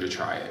urge you to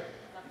try it.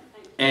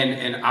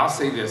 And I'll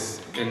say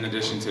this in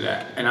addition to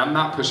that, and I'm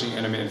not pushing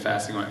intermittent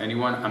fasting on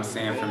anyone, I'm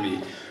saying for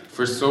me,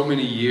 for so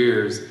many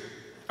years,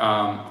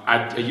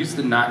 I used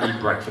to not eat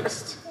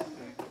breakfast.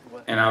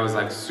 And I was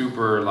like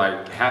super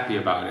like happy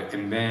about it.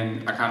 And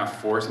then I kind of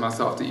forced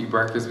myself to eat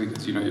breakfast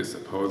because you know you're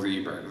supposed to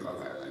eat breakfast. I was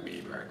like, let me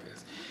eat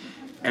breakfast.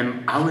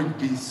 And I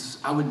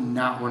would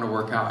not want to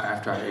work out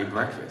after I ate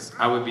breakfast.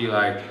 I would be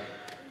like,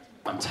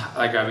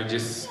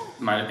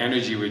 my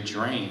energy would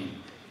drain.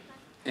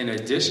 In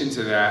addition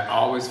to that, I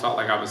always felt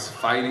like I was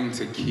fighting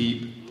to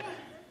keep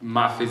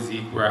my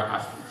physique where I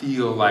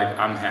feel like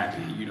I'm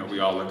happy. You know, we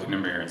all look in the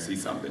mirror and see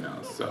something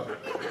else, so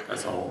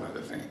that's a whole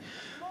other thing.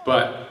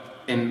 But,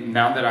 and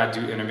now that I do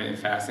intermittent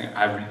fasting,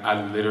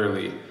 I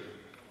literally,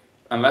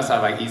 unless I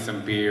like eat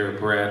some beer,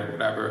 bread, or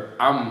whatever,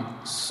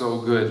 I'm so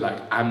good,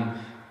 like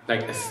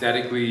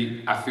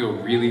aesthetically, I feel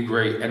really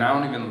great, and I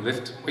don't even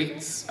lift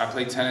weights. I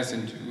play tennis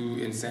and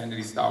do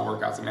insanity-style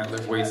workouts. I mean, I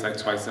lift weights like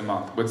twice a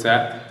month. What's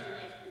that?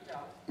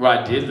 Well,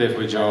 I did lift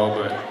with Joel,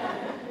 but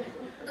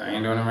I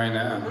ain't doing it right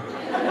now.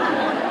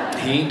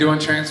 He ain't doing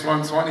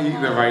Transform 20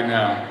 either right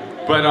now.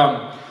 But,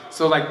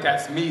 so like,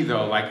 that's me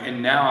though, like,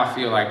 and now I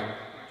feel like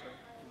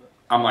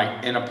I'm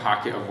like in a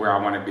pocket of where I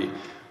want to be.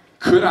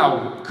 Could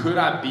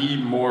I be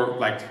more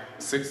like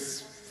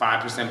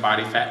 5%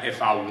 body fat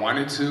if I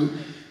wanted to?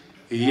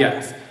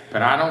 Yes,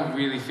 but I don't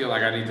really feel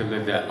like I need to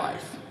live that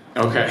life,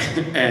 okay?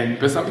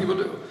 But some people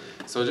do,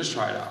 so just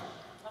try it out.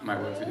 It might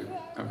work for you.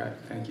 Okay,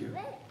 thank you.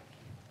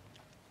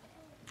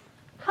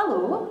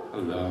 Hello.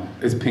 Hello.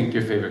 Is pink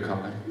your favorite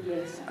color?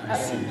 Yes. I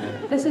see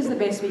that. This is the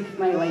best week of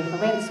my life. I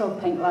went and saw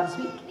Pink last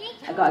week.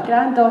 I got a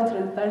granddaughter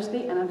on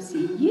Thursday, and I'm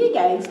seeing you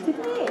guys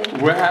today.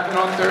 What happened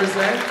on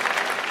Thursday?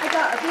 I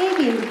got a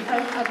baby,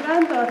 a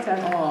granddaughter.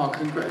 Oh,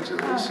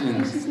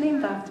 congratulations. She's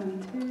named after me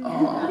too.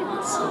 Oh,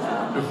 that's so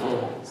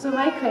wonderful. So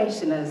my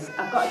question is,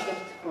 I've got a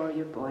gift for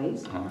your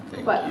boys. Oh,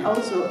 thank but you.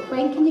 Also,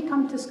 when can you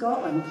come to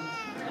Scotland?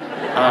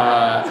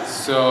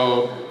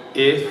 So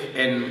if,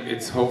 and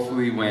it's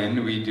hopefully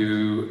when we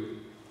do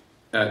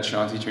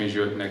Shanti Trains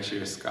Europe next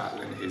year,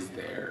 Scotland is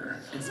there.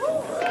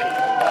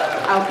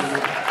 I'll be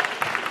there.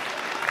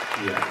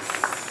 Yes.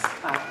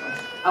 Fabulous.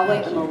 I'll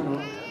let them all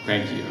know.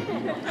 Thank you.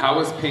 How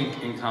was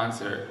Pink in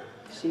concert?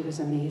 She was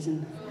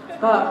amazing.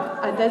 But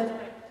I did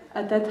have,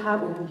 I did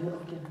have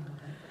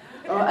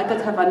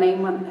a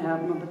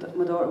 9-month,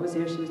 my daughter was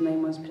there, she was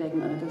 9 months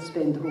pregnant, and I did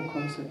spend the whole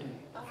concert doing.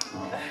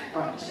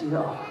 But she,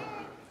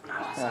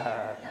 Yes.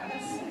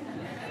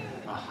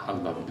 I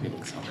love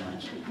pink so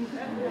much.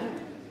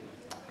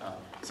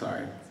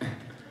 Sorry.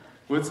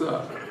 What's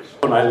up?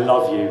 Well, I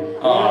love you.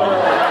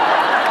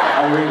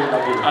 I really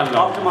love you.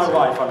 After my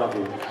wife, I love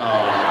you.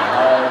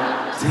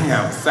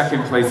 Damn,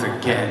 second place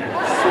again.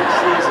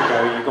 6 years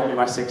ago, you got me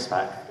my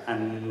six-pack,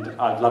 and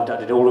I've loved it. I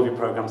did all of your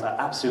programs. I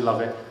absolutely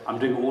love it. I'm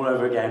doing it all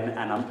over again,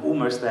 and I'm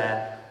almost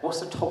there. What's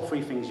the top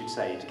 3 things you'd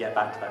say to get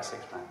back to that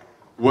six-pack?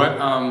 What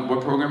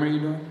program are you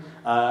doing?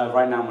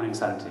 Right now I'm on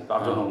Insanity, but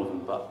I've done all of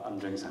them, but I'm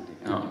doing Insanity.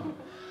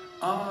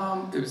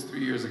 It was 3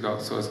 years ago,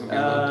 so it's gonna be a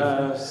little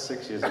different.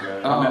 6 years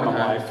ago. I met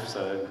my wife,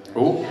 so...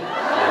 Oh?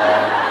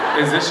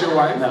 Is this your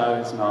wife? No,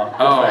 it's not.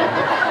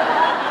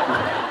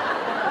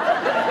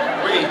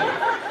 Wait,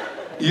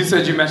 you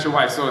said you met your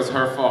wife, so it's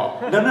her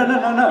fault. No.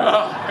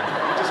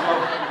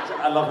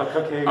 I love her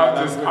cooking.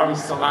 I'm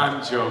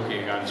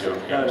joking.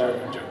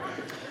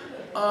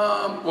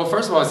 Well,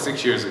 first of all, it's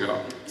 6 years ago.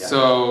 Yeah.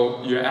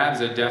 So your abs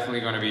are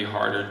definitely going to be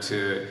harder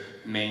to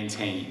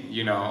maintain,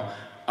 you know.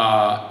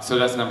 So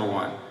that's number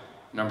one.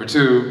 Number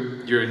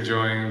two, you're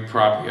enjoying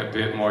probably a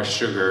bit more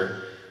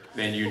sugar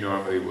than you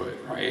normally would,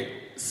 right?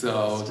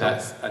 So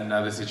that's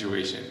another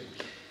situation.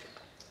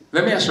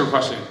 Let me ask you a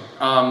question.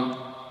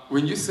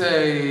 When you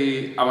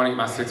say, I want to get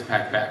my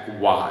six-pack back,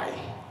 why?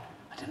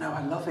 I don't know,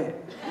 I love it.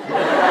 I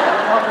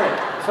love it.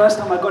 First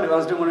time I got it, I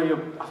was doing I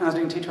think I was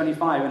doing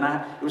T25, and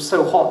it was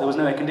so hot, there was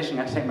no air conditioning,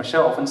 I had to take my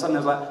shirt off, and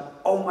suddenly I was like,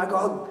 oh my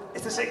God,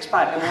 it's a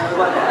six-pack. And I was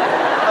like,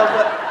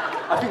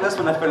 I think that's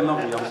when I fell in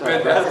love with you, I'm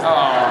sorry.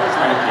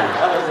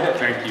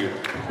 Thank you.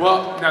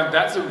 Well, now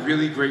that's a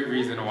really great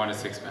reason to want a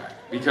six-pack,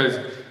 because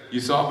you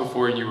saw it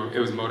before and it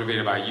was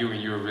motivated by you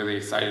and you were really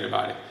excited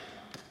about it.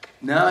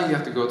 Now you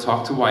have to go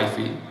talk to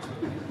wifey,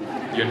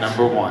 your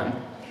number one,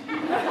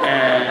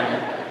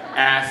 and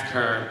ask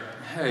her,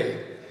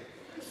 hey,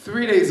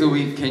 3 days a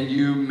week, can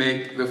you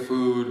make the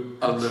food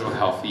a little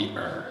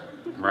healthier,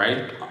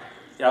 right?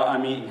 Yeah,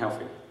 I'm eating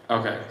healthy.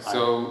 Okay,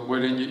 so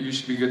well, then you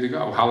should be good to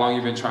go. How long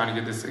have you been trying to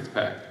get this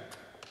six-pack?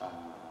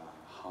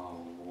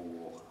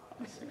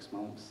 6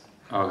 months.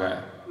 Okay,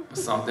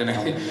 something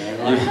ain't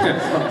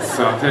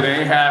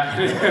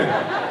happening.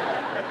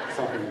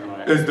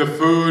 Is the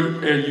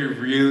food, are you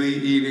really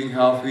eating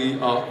healthy?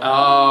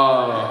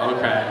 Oh,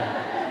 okay.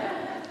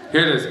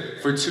 Here it is.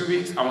 For 2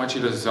 weeks, I want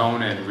you to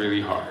zone in really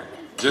hard.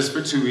 Just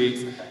for 2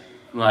 weeks,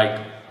 like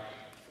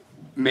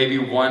maybe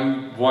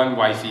one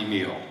wifey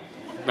meal,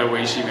 the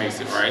way she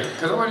makes it, right?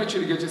 Because I wanted you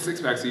to get your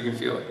six-pack so you can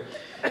feel it.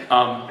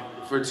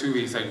 For 2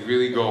 weeks, like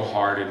really go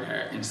hard in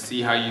there and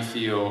see how you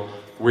feel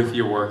with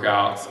your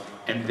workouts,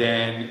 and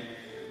then,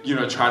 you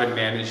know, try to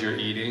manage your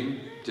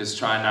eating. Just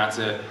try not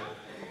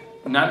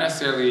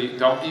necessarily,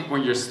 don't eat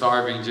when you're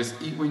starving,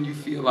 just eat when you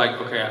feel like,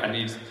 okay, I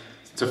need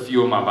to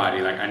fuel my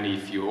body, like I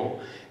need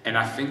fuel. And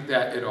I think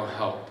that it'll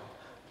help.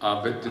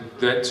 But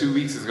that 2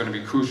 weeks is gonna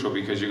be crucial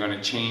because you're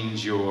gonna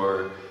change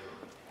your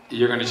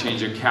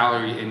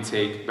calorie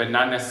intake, but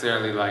not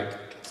necessarily like,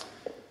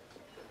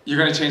 you're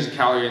gonna change the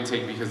calorie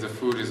intake because the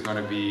food is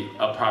gonna be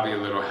probably a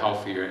little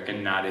healthier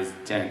and not as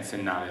dense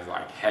and not as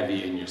like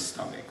heavy in your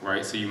stomach,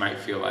 right? So you might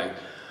feel like,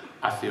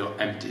 I feel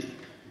empty.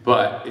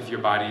 But if your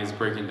body is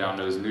breaking down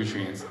those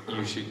nutrients,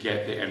 you should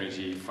get the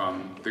energy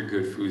from the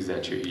good foods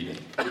that you're eating.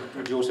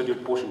 Would you also do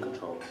portion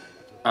control?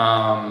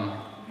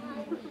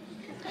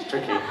 It's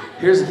tricky.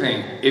 Here's the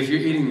thing, if you're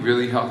eating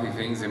really healthy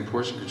things, then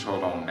portion control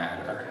don't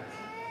matter.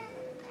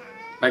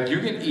 Like you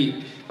can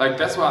eat, like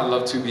that's why I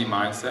love To Be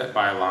Mindset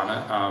by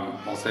Alana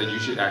Molstead. You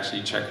should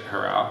actually check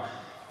her out.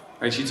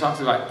 Like she talks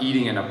about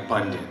eating in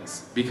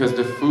abundance because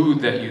the food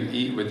that you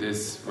eat with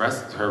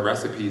her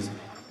recipes,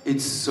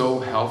 it's so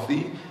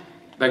healthy.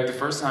 Like the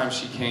first time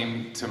she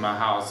came to my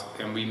house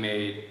and we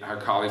made her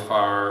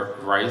cauliflower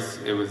rice,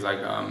 it was like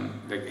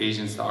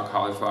Asian style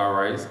cauliflower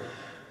rice.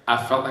 I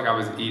felt like I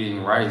was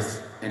eating rice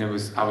and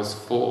I was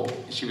full.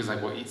 She was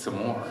like, well, eat some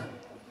more.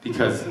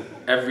 Because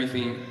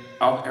everything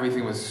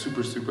was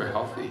super, super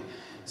healthy.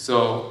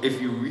 So if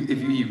you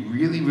eat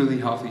really, really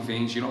healthy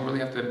things, you don't really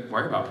have to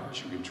worry about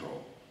portion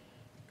control.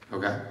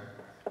 Okay?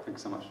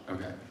 Thanks so much.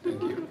 Okay,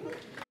 thank you.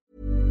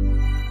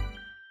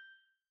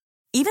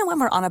 Even when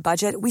we're on a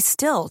budget, we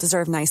still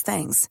deserve nice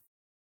things.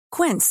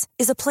 Quince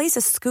is a place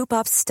to scoop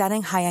up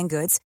stunning high-end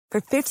goods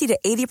for 50 to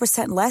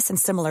 80% less than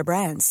similar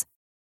brands.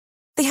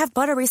 They have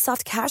buttery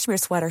soft cashmere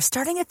sweaters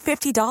starting at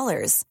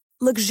 $50,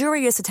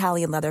 luxurious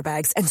Italian leather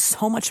bags, and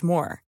so much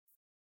more.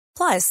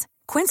 Plus,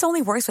 Quince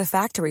only works with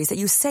factories that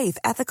use safe,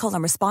 ethical,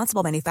 and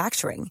responsible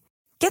manufacturing.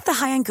 Get the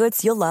high-end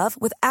goods you'll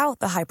love without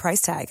the high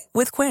price tag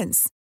with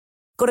Quince.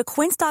 Go to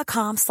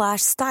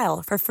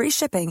quince.com/style for free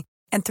shipping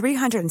and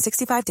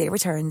 365-day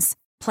returns.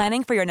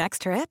 Planning for your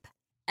next trip?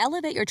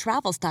 Elevate your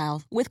travel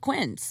style with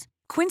Quince.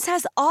 Quince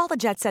has all the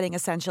jet-setting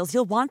essentials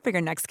you'll want for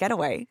your next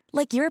getaway,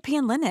 like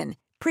European linen,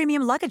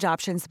 premium luggage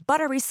options,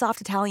 buttery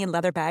soft Italian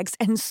leather bags,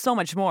 and so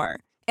much more.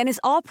 And is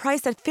all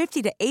priced at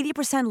 50 to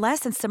 80% less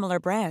than similar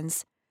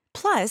brands.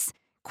 Plus,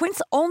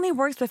 Quince only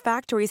works with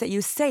factories that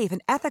use safe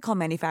and ethical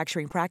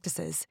manufacturing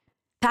practices.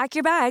 Pack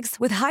your bags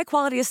with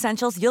high-quality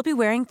essentials you'll be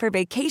wearing for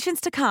vacations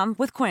to come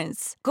with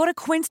Quince. Go to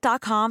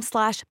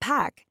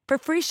quince.com/pack for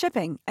free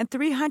shipping and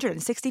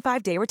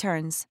 365-day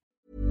returns.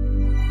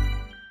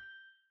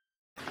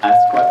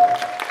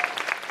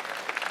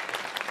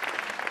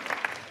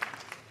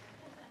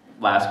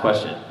 Last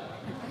question.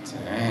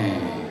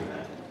 Dang.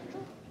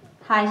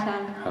 Hi,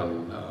 Sean.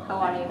 Hello. How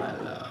are you?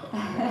 Hello.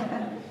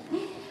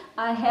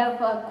 I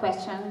have a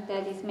question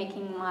that is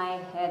making my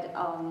head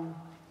a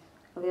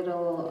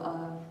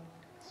little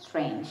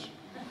strange.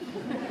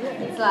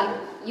 It's like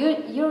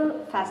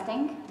you're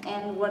fasting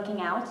and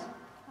working out,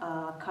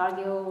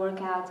 cardio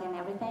workout and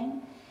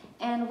everything.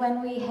 And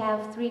when we have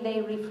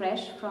 3-day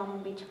refresh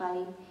from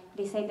Beachbody,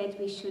 they say that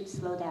we should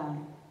slow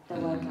down the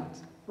workout.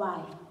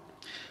 Why?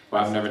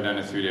 Well, I've never done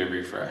a 3-day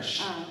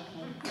refresh. Oh,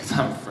 okay. Because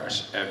I'm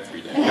fresh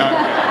every day. No,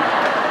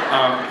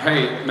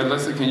 hey,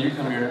 Melissa, can you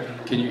come here?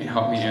 Can you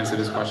help me answer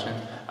this question?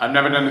 I've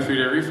never done a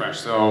 3-day refresh,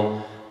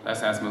 so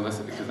let's ask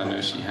Melissa because I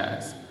know she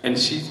has. And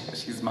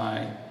she's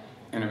my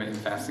intermittent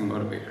fasting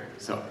motivator,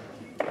 so.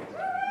 And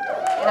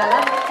I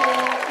love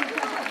it.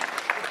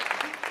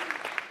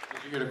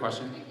 Did you hear the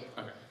question?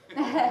 Okay.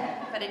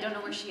 But I don't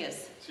know where she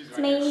is. It's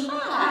me.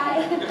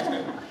 Hi.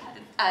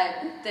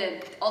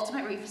 The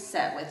ultimate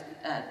reset with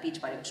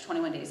Beachbody, which is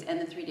 21 days, and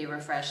the 3-day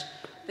refresh,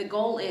 the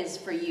goal is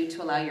for you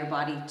to allow your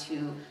body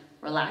to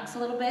relax a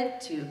little bit,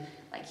 to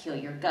like heal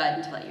your gut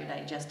and to let your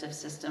digestive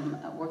system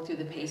work through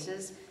the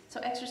paces. So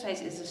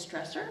exercise is a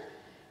stressor,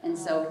 and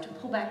so to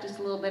pull back just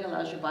a little bit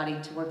allows your body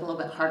to work a little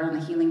bit harder on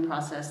the healing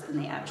process than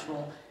the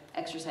actual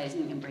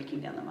exercising and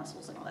breaking down the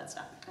muscles and all that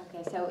stuff.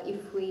 Okay, so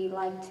if we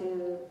like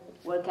to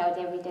work out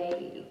every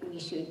day, we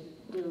should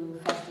do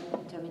fasting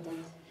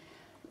intermittent.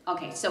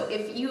 Okay, so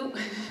if you,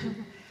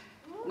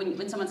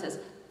 when someone says,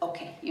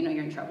 okay, you know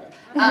you're in trouble.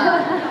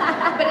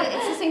 But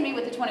it's the same way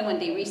with the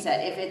 21-day reset.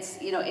 If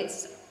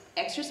it's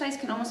exercise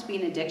can almost be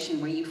an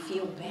addiction where you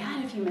feel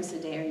bad if you miss a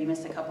day or you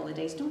miss a couple of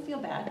days. Don't feel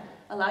bad.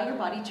 Allow your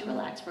body to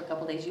relax for a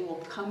couple of days. You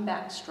will come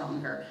back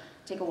stronger.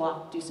 Take a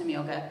walk, do some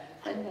yoga,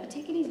 but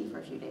take it easy for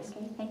a few days.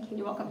 Okay, thank you.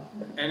 You're welcome.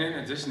 And in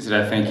addition to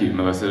that, thank you,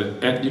 Melissa.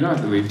 And you don't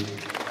have to leave.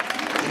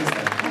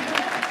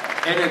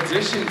 In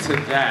addition to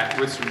that,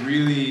 what's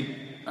really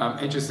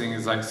interesting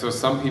is like, so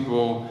some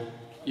people,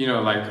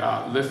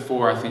 like Lift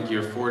 4, I think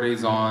you're 4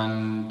 days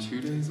on, 2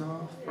 days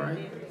off,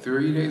 right?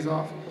 3 days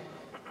off.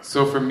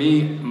 So for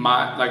me,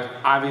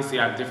 obviously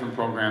I have different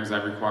programs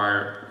that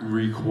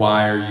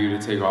require you to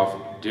take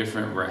off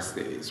different rest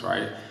days,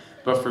 right?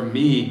 But for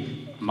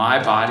me, my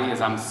body is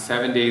I'm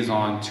 7 days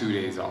on, 2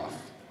 days off.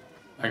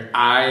 Like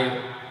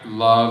I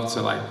love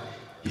to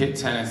hit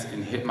tennis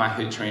and hit my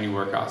HIIT training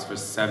workouts for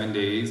 7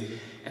 days.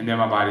 And then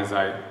my body's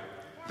like,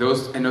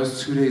 those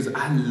 2 days,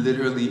 I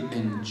literally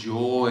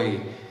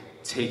enjoy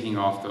taking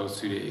off those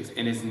 2 days.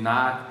 And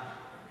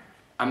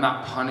I'm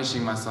not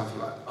punishing myself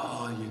like,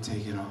 oh, you're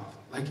taking off.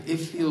 Like it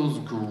feels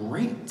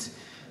great.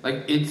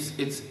 Like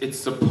it's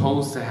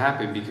supposed to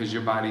happen because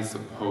your body's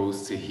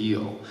supposed to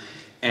heal.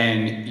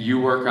 And you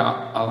work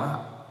out a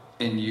lot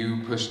and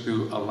you push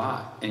through a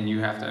lot. And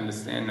you have to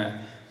understand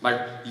that.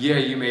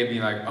 You may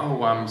be like, oh,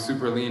 well, I'm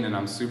super lean and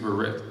I'm super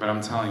ripped. But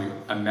I'm telling you,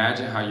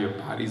 imagine how your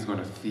body's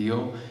gonna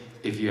feel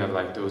if you have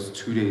those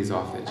 2 days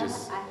off that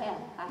just... I have.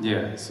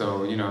 Yeah,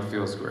 so, it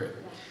feels great.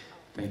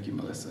 Thank you,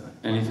 Melissa.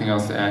 Anything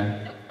else to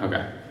add?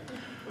 Okay.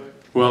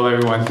 Well,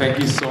 everyone, thank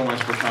you so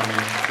much for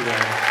coming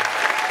today.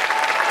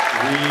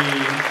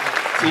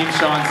 Team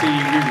Shaun T,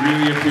 we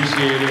really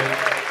appreciate it.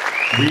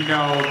 We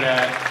know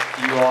that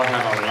you all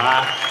have a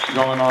lot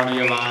going on in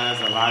your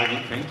lives. A lot of you,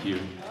 thank you.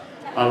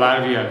 A lot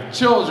of you have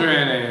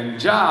children and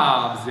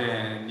jobs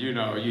and, you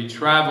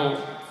travel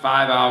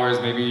 5 hours,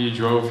 maybe you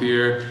drove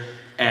here,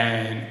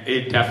 and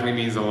it definitely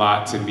means a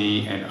lot to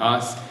me and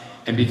us.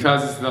 And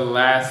because it's the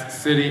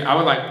last city, I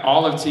would like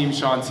all of Team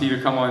Shaun T to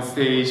come on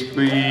stage,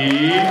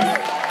 please.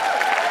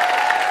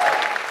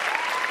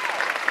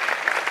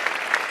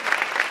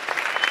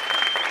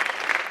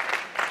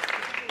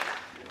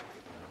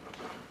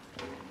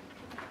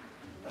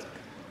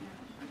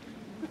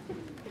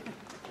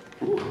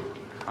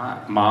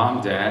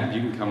 Mom, Dad,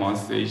 you can come on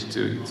stage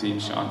too, Team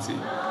Shaun T.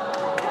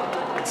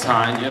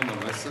 Tanya,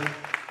 Melissa,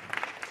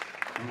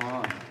 come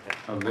on.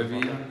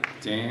 Olivia,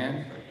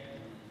 Dan,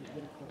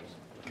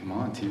 come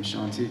on, Team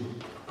Shaun T.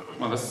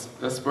 Come on, let's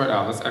spread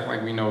out. Let's act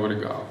like we know where to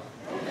go.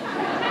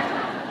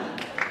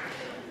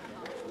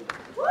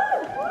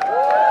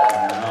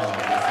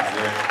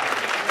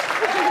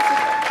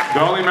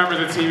 The only members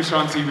of Team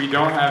Shaun T we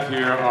don't have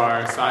here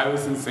are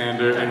Silas and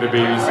Sander and the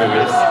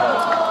babysitters.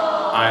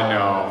 I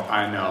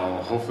know.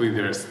 Hopefully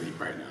they're asleep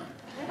right now.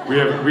 We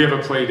have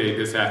a play date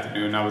this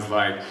afternoon. I was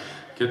like,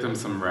 get them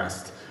some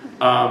rest.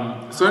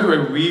 So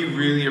anyway, we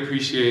really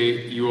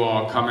appreciate you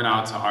all coming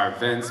out to our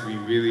events. We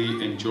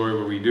really enjoy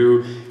what we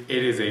do.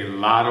 It is a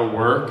lot of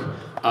work.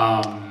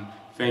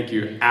 Thank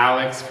you,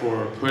 Alex,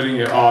 for putting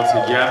it all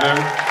together.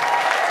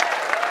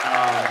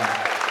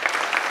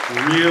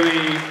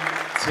 Really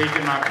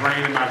taking my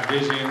brain and my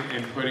vision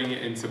and putting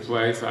it into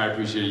play. So I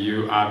appreciate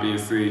you,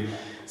 obviously.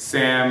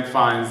 Sam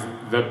finds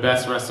the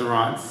best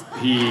restaurants.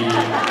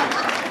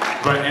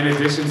 But in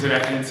addition to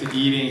that, into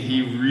eating,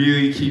 he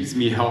really keeps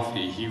me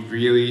healthy. He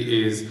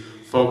really is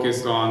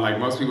focused on, like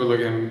most people look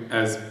at him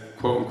as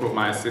quote unquote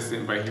my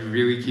assistant, but he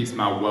really keeps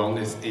my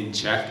wellness in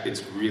check.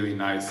 It's really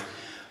nice.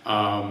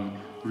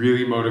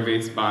 Really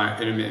motivates my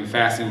intermittent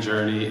fasting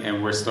journey,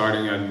 and we're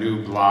starting a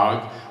new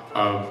blog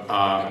of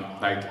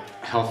like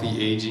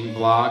healthy aging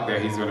blog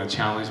that he's gonna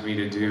challenge me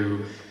to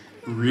do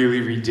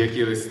really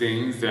ridiculous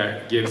things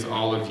that gives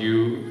all of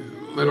you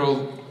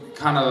little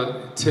kind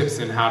of tips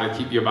in how to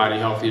keep your body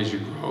healthy as you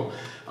grow.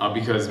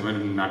 Because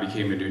when I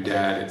became a new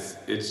dad,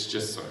 it's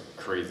just a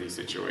crazy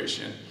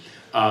situation.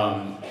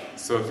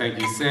 So thank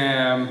you,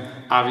 Sam.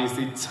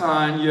 Obviously,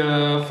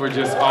 Tanya, for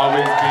just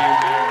always being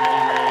there in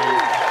many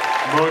ways,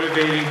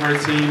 motivating her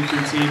team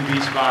through Team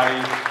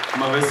Beachbody.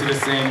 Melissa, the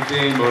same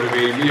thing,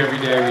 motivating me every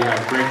day. We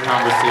have great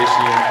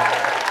conversation.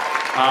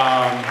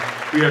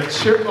 We have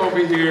Chip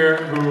over here,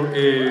 who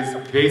is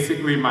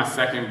basically my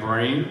second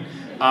brain.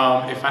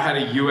 If I had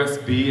a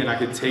USB and I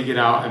could take it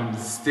out and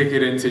stick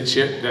it into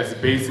Chip, that's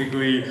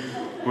basically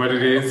what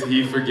it is.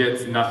 He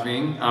forgets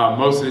nothing.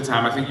 Most of the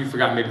time, I think you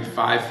forgot maybe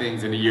 5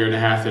 things in a year and a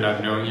half that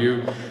I've known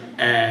you.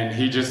 And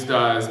he just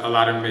does a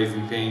lot of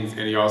amazing things,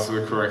 and he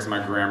also corrects my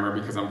grammar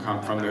because I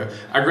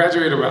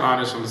graduated with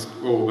honors from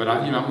school, but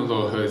I'm a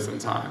little hood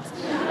sometimes.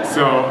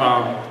 So,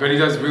 but he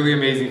does really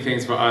amazing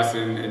things for us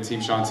in Team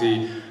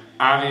Shanti.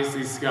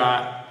 Obviously,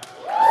 Scott,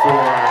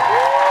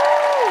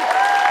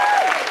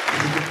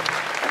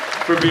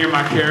 for being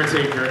my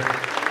caretaker,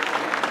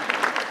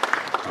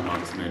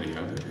 amongst many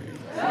other things.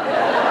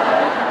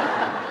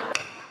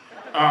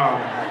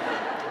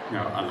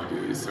 No, I love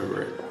you, you're so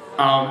great.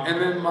 And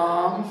then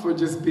Mom, for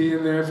just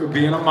being there, for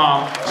being a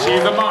mom.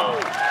 She's a mom.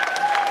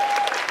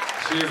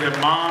 She's a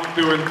mom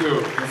through and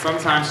through. And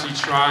sometimes she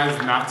tries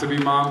not to be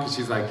mom because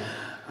she's like,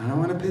 I don't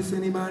want to piss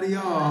anybody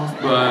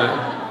off,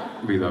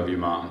 but we love you,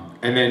 Mom.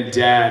 And then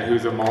Dad,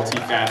 who's a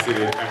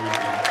multifaceted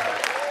everything.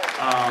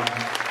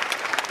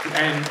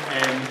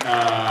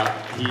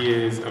 He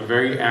is a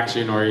very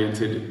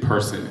action-oriented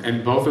person.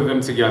 And both of them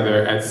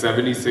together at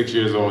 76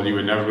 years old, you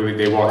would never believe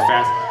they walk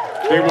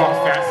fast. They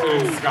walk faster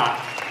than Scott.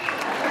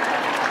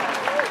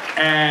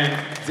 And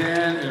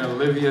Dan and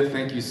Olivia,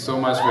 thank you so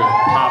much for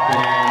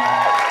popping in.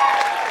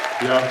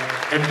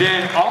 Yep. And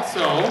then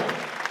also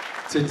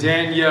to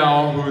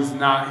Danielle, who's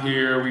not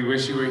here, we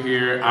wish you were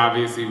here.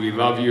 Obviously, we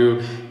love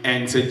you.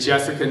 And to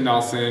Jessica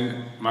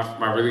Nelson,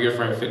 my really good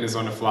friend, Fitness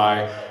on the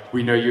Fly.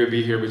 We know you would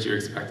be here, but you're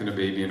expecting a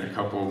baby in a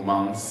couple of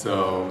months.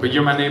 So, but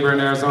you're my neighbor in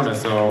Arizona,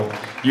 so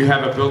you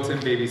have a built-in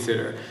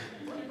babysitter.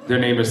 Their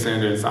name is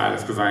Sandra and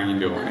Silas, because I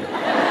ain't doing it.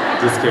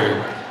 Just kidding.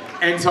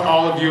 And to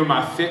all of you,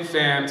 my Fit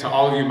fam, to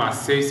all of you, my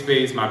safe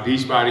space, my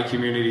Beachbody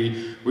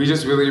community, we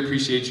just really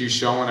appreciate you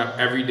showing up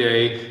every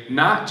day,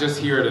 not just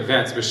here at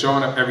events, but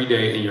showing up every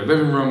day in your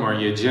living room or in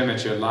your gym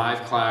at your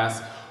live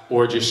class,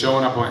 or just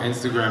showing up on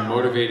Instagram,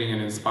 motivating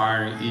and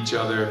inspiring each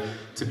other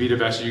to be the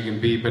best you can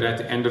be. But at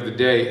the end of the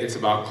day, it's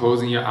about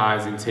closing your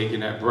eyes and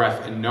taking that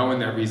breath and knowing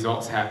that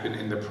results happen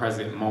in the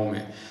present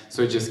moment.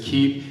 So just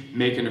keep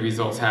making the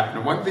results happen.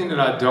 And one thing that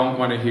I don't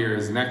want to hear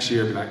is next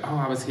year be like, oh,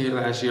 I was here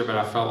last year, but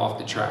I fell off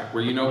the track.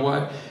 Well, you know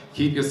what?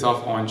 Keep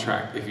yourself on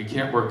track. If you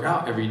can't work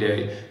out every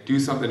day, do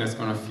something that's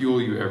going to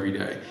fuel you every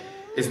day.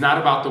 It's not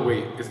about the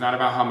weight. It's not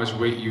about how much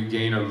weight you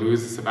gain or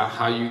lose. It's about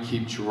how you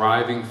keep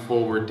driving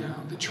forward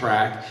down the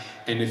track.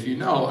 And if you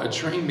know, a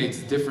train makes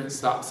different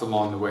stops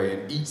along the way,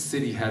 and each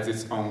city has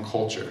its own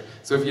culture.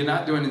 So if you're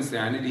not doing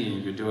Insanity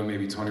and you're doing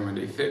maybe 21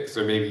 Day Fix,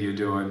 or maybe you're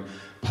doing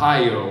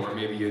PiYo, or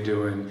maybe you're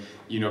doing,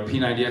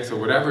 P90X, or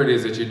whatever it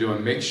is that you're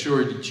doing, make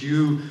sure that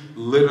you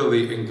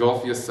literally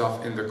engulf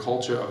yourself in the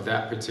culture of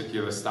that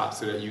particular stop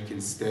so that you can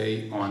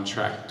stay on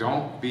track.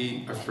 Don't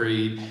be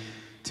afraid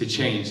to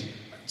change.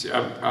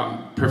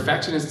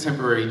 Perfection is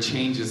temporary,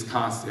 change is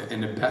constant,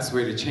 and the best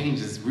way to change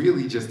is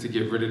really just to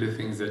get rid of the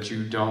things that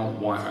you don't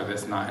want or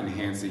that's not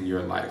enhancing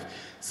your life.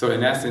 So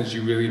in essence,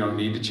 you really don't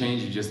need to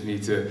change, you just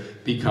need to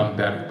become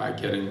better by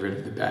getting rid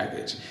of the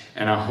baggage.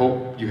 And I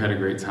hope you had a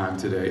great time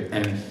today,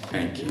 and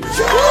thank you.